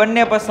अने बी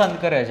बंने पसंद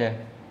करे छे।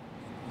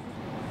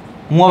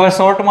 हूँ हवे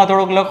शॉर्ट में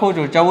थोड़ुंक लखुं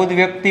छुं। 14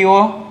 व्यक्तिओ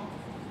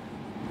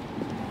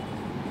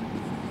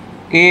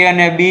ए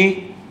अने बी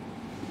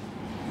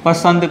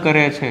पसंद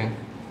करे छे।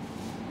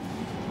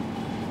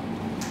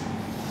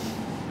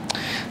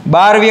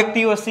 12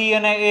 व्यक्तिओ सी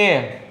अने ए,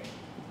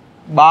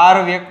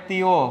 12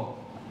 व्यक्तिओ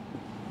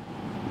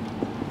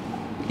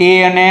ए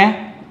अने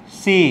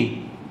सी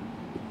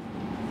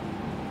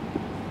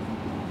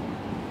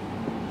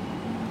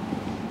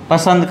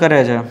पसंद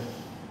करे छे।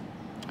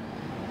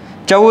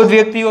 14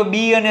 व्यक्तिओ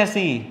बी अने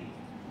सी,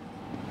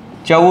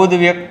 14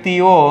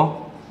 व्यक्तिओ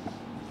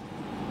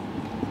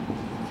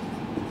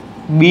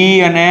बी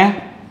अने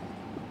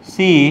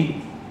सी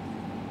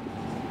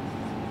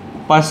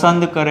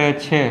पसंद करे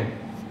छे।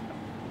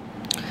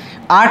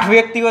 8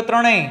 व्यक्तिओ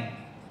त्रणेय,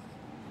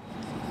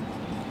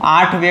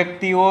 8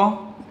 व्यक्तिओ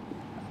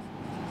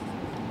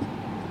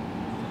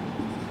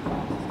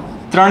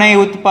त्रणेय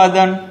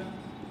उत्पादन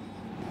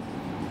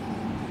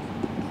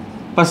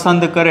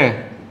पसंद करे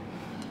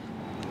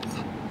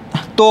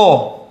तो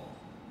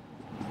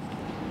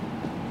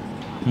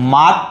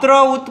मात्र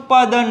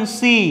उत्पादन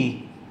सी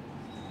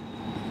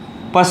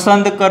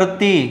पसंद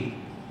करती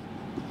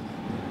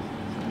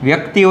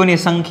व्यक्तिओनी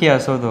संख्या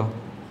शोधो।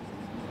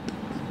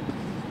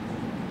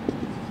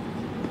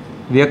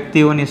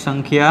 व्यक्तिओनी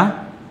संख्या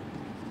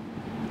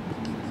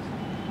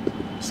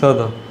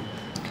शोधो।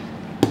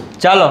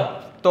 चलो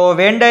तो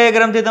वेन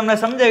डायग्राम थी तमने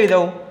समझावी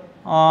दઉં।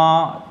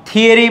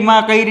 थियरी में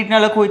कई रीतना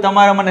लखવું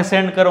तमारे मने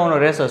सेंड करवानो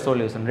रहेशे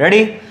सोल्यूशन।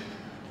 रेडी?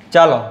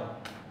 चलो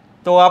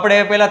तो आपणे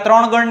पहला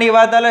 3 गणनी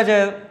वात आले छे।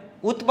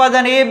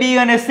 उत्पादन ए बी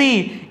अने सी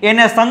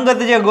एने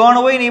संगत जे गण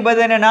होय ने ए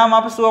बधाने नाम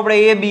आपशुं आपणे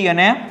ए बी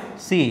अने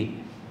सी।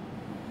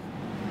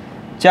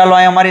 चलो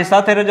अहीं मारी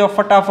साथे रहेजो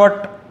फटाफट।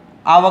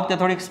 आ वखते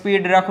थोड़ीक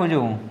स्पीड राखું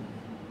છું।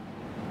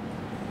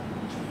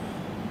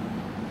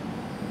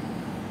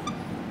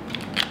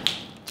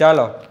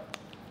 चलो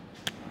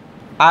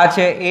आ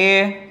छे ए,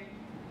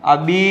 आ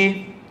बी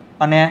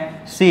अने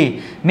सी।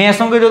 मैं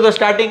शुं कीधुं तो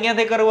स्टार्टिंग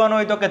क्यांथी करवानुं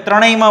होय तो के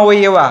त्रणेयमां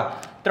होय एवा।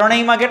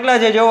 त्रणेयमां કેટલા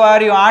છે જો આ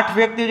રહ્યો 8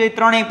 વ્યક્તિ જે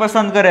ત્રણેય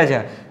પસંદ કરે છે।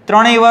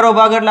 ત્રણેય વાળો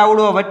ભાગ એટલે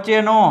આવડો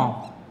વચ્ચેનો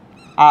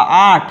આ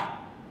 8।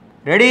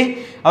 રેડી?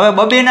 હવે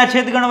બબેના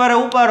છેદગણ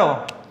વાળા ઉપાડો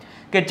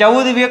કે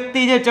 14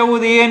 વ્યક્તિ છે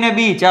 14 એ અને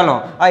બી। ચાલો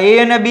આ એ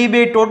અને બી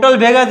બે ટોટલ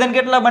ભેગા થઈને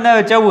કેટલા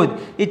બનાવે 14।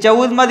 એ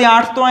 14 માંથી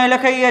 8 તો અહીં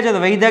લખાઈ ગયા છે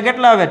તો વૈધા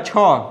કેટલા આવે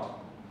 6।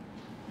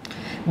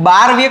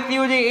 12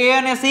 વ્યક્તિઓ જે એ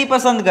અને સી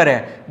પસંદ કરે,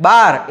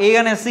 12 એ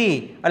અને સી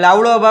એટલે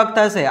આવડો ભાગ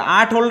થશે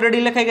 8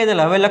 ઓલરેડી લખાઈ ગયા છે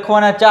એટલે હવે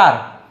લખવાના 4।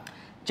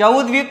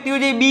 14 વ્યક્તિઓ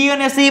જે બી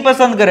અને સી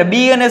પસંદ કરે,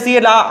 બી અને સી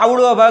એટલે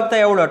આવડો ભાગ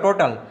થાય આવડો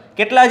ટોટલ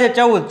કેટલા છે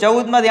 14।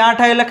 14 માંથી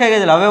 8 અહીં લખાઈ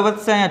ગયા એટલે હવે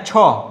વધશે અહીંયા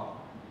 6।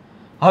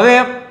 હવે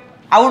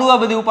આવડું આ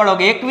બધું ઉપાડો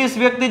કે 21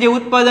 વ્યક્તિ જે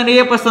ઉત્પાદન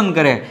એ પસંદ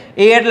કરે,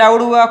 એ એટલે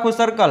આવડું આખું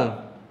સર્કલ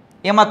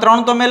એમાં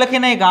 3 તો મેં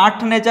લખી નાખ્યા,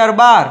 8 ને 4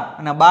 12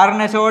 અને 12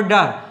 ને 6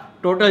 18,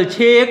 ટોટલ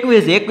છે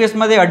 21. 21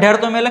 માંથી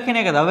 18 તો મેં લખી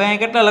નાખ્યા. હવે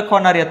અહીં કેટલા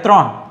લખવાના રહ્યા?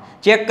 3.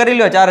 ચેક કરી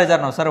લો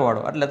 4000 નો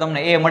સરવાળો એટલે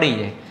તમને એ મળી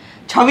જાય.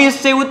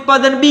 26 છે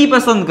ઉત્પાદન બી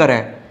પસંદ કરે.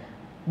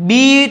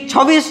 બી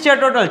 26 છે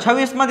ટોટલ.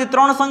 26 માંથી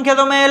 3 સંખ્યા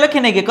તો મેં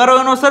લખી નાખી. કરો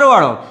એનો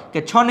સરવાળો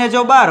કે 6 ને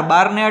 12,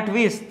 12 ને 8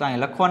 20. તો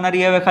અહીં લખવાના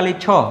રહી હવે ખાલી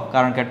 6,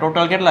 કારણ કે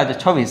ટોટલ કેટલા છે?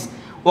 26.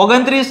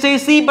 29 છે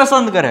સી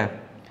પસંદ કરે.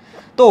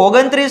 તો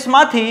 29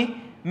 માંથી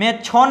મેં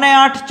 6 ને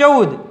 8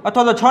 14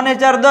 અથવા તો 6 ને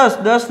 4 10,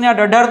 10 ને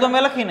 8 18 તો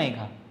મેં લખી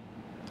નાખ્યા.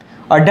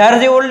 18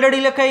 જે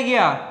ઓલરેડી લખાઈ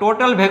ગયા,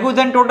 ટોટલ ભેગું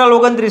થઈને ટોટલ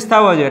 29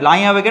 થવા જોઈએ. એટલે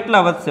અહીંયા હવે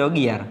કેટલા વધશે?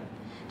 11.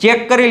 ચેક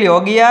કરી લ્યો.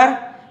 11,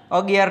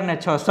 11 ને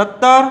 6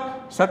 17,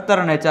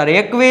 17 ને 4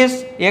 21,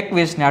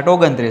 21 ને 8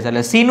 29.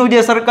 એટલે સી નું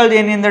જે સર્કલ છે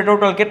એની અંદર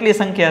ટોટલ કેટલી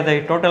સંખ્યા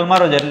થઈ? ટોટલ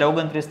મારો છે એટલે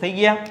 29 થઈ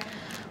ગયા.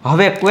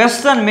 હવે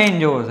ક્વેશ્ચન મેઇન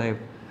જોવો સાહેબ,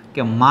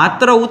 કે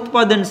માત્ર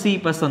ઉત્પાદન સી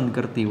પસંદ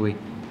કરતી હોય.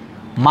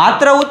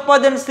 માત્ર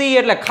ઉત્પાદન સી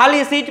એટલે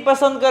ખાલી સી જ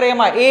પસંદ કરે,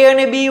 એમાં એ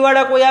અને બી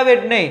વાળા કોઈ આવે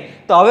જ નહીં.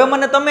 તો હવે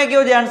મને તમે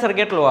કહો જે આન્સર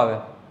કેટલો આવે?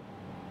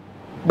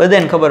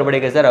 બધાને ખબર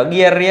પડી કે સર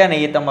 11 રહ્યા ને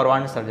એ તમારો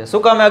આન્સર છે.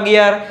 શું કામ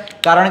 11?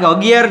 કારણ કે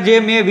 11 જે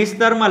મેં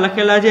વિસ્તારમાં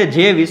લખેલા છે,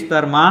 જે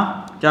વિસ્તારમાં,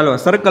 ચાલો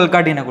સર્કલ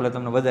કાઢી નાખો એટલે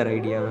તમને વધારે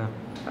આઈડિયા આવે.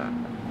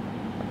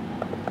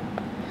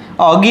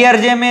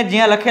 11 જે મેં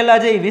જ્યાં લખેલા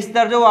છે એ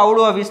વિસ્તાર જો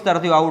આવડો વિસ્તાર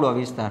થયો, આવડો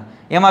વિસ્તાર.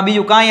 એમાં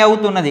બીજું કાંઈ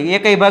આવતું નથી.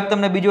 એકય ભાગ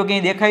તમને બીજો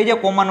ક્યાંય દેખાય છે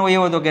કોમન હોય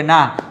એવો? તો કે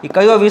ના. એ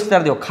કયો વિસ્તાર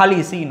થયો?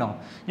 ખાલી સી નો.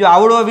 જો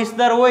આવડો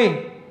વિસ્તાર હોય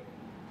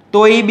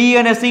તો એ બી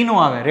અને સી નો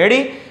આવે.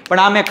 રેડી? પણ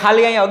આ મેં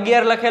ખાલી અહીંયા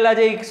 11 લખેલા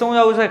છે એ શું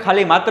આવશે?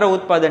 ખાલી માત્ર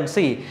ઉત્પાદન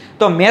સી.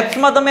 તો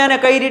મેથ્સમાં તમે આને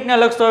કઈ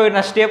રીતના લખશો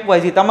એના સ્ટેપ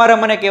વાઇઝ તમારે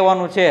મને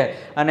કહેવાનું છે,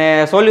 અને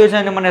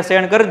સોલ્યુશન મને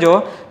સેન્ડ કરજો.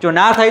 જો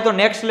ના થાય તો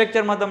નેક્સ્ટ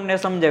લેક્ચરમાં તમને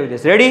સમજાવી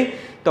દઈશ. રેડી?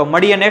 તો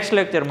મળીએ નેક્સ્ટ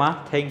લેક્ચરમાં.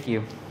 Thank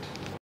you.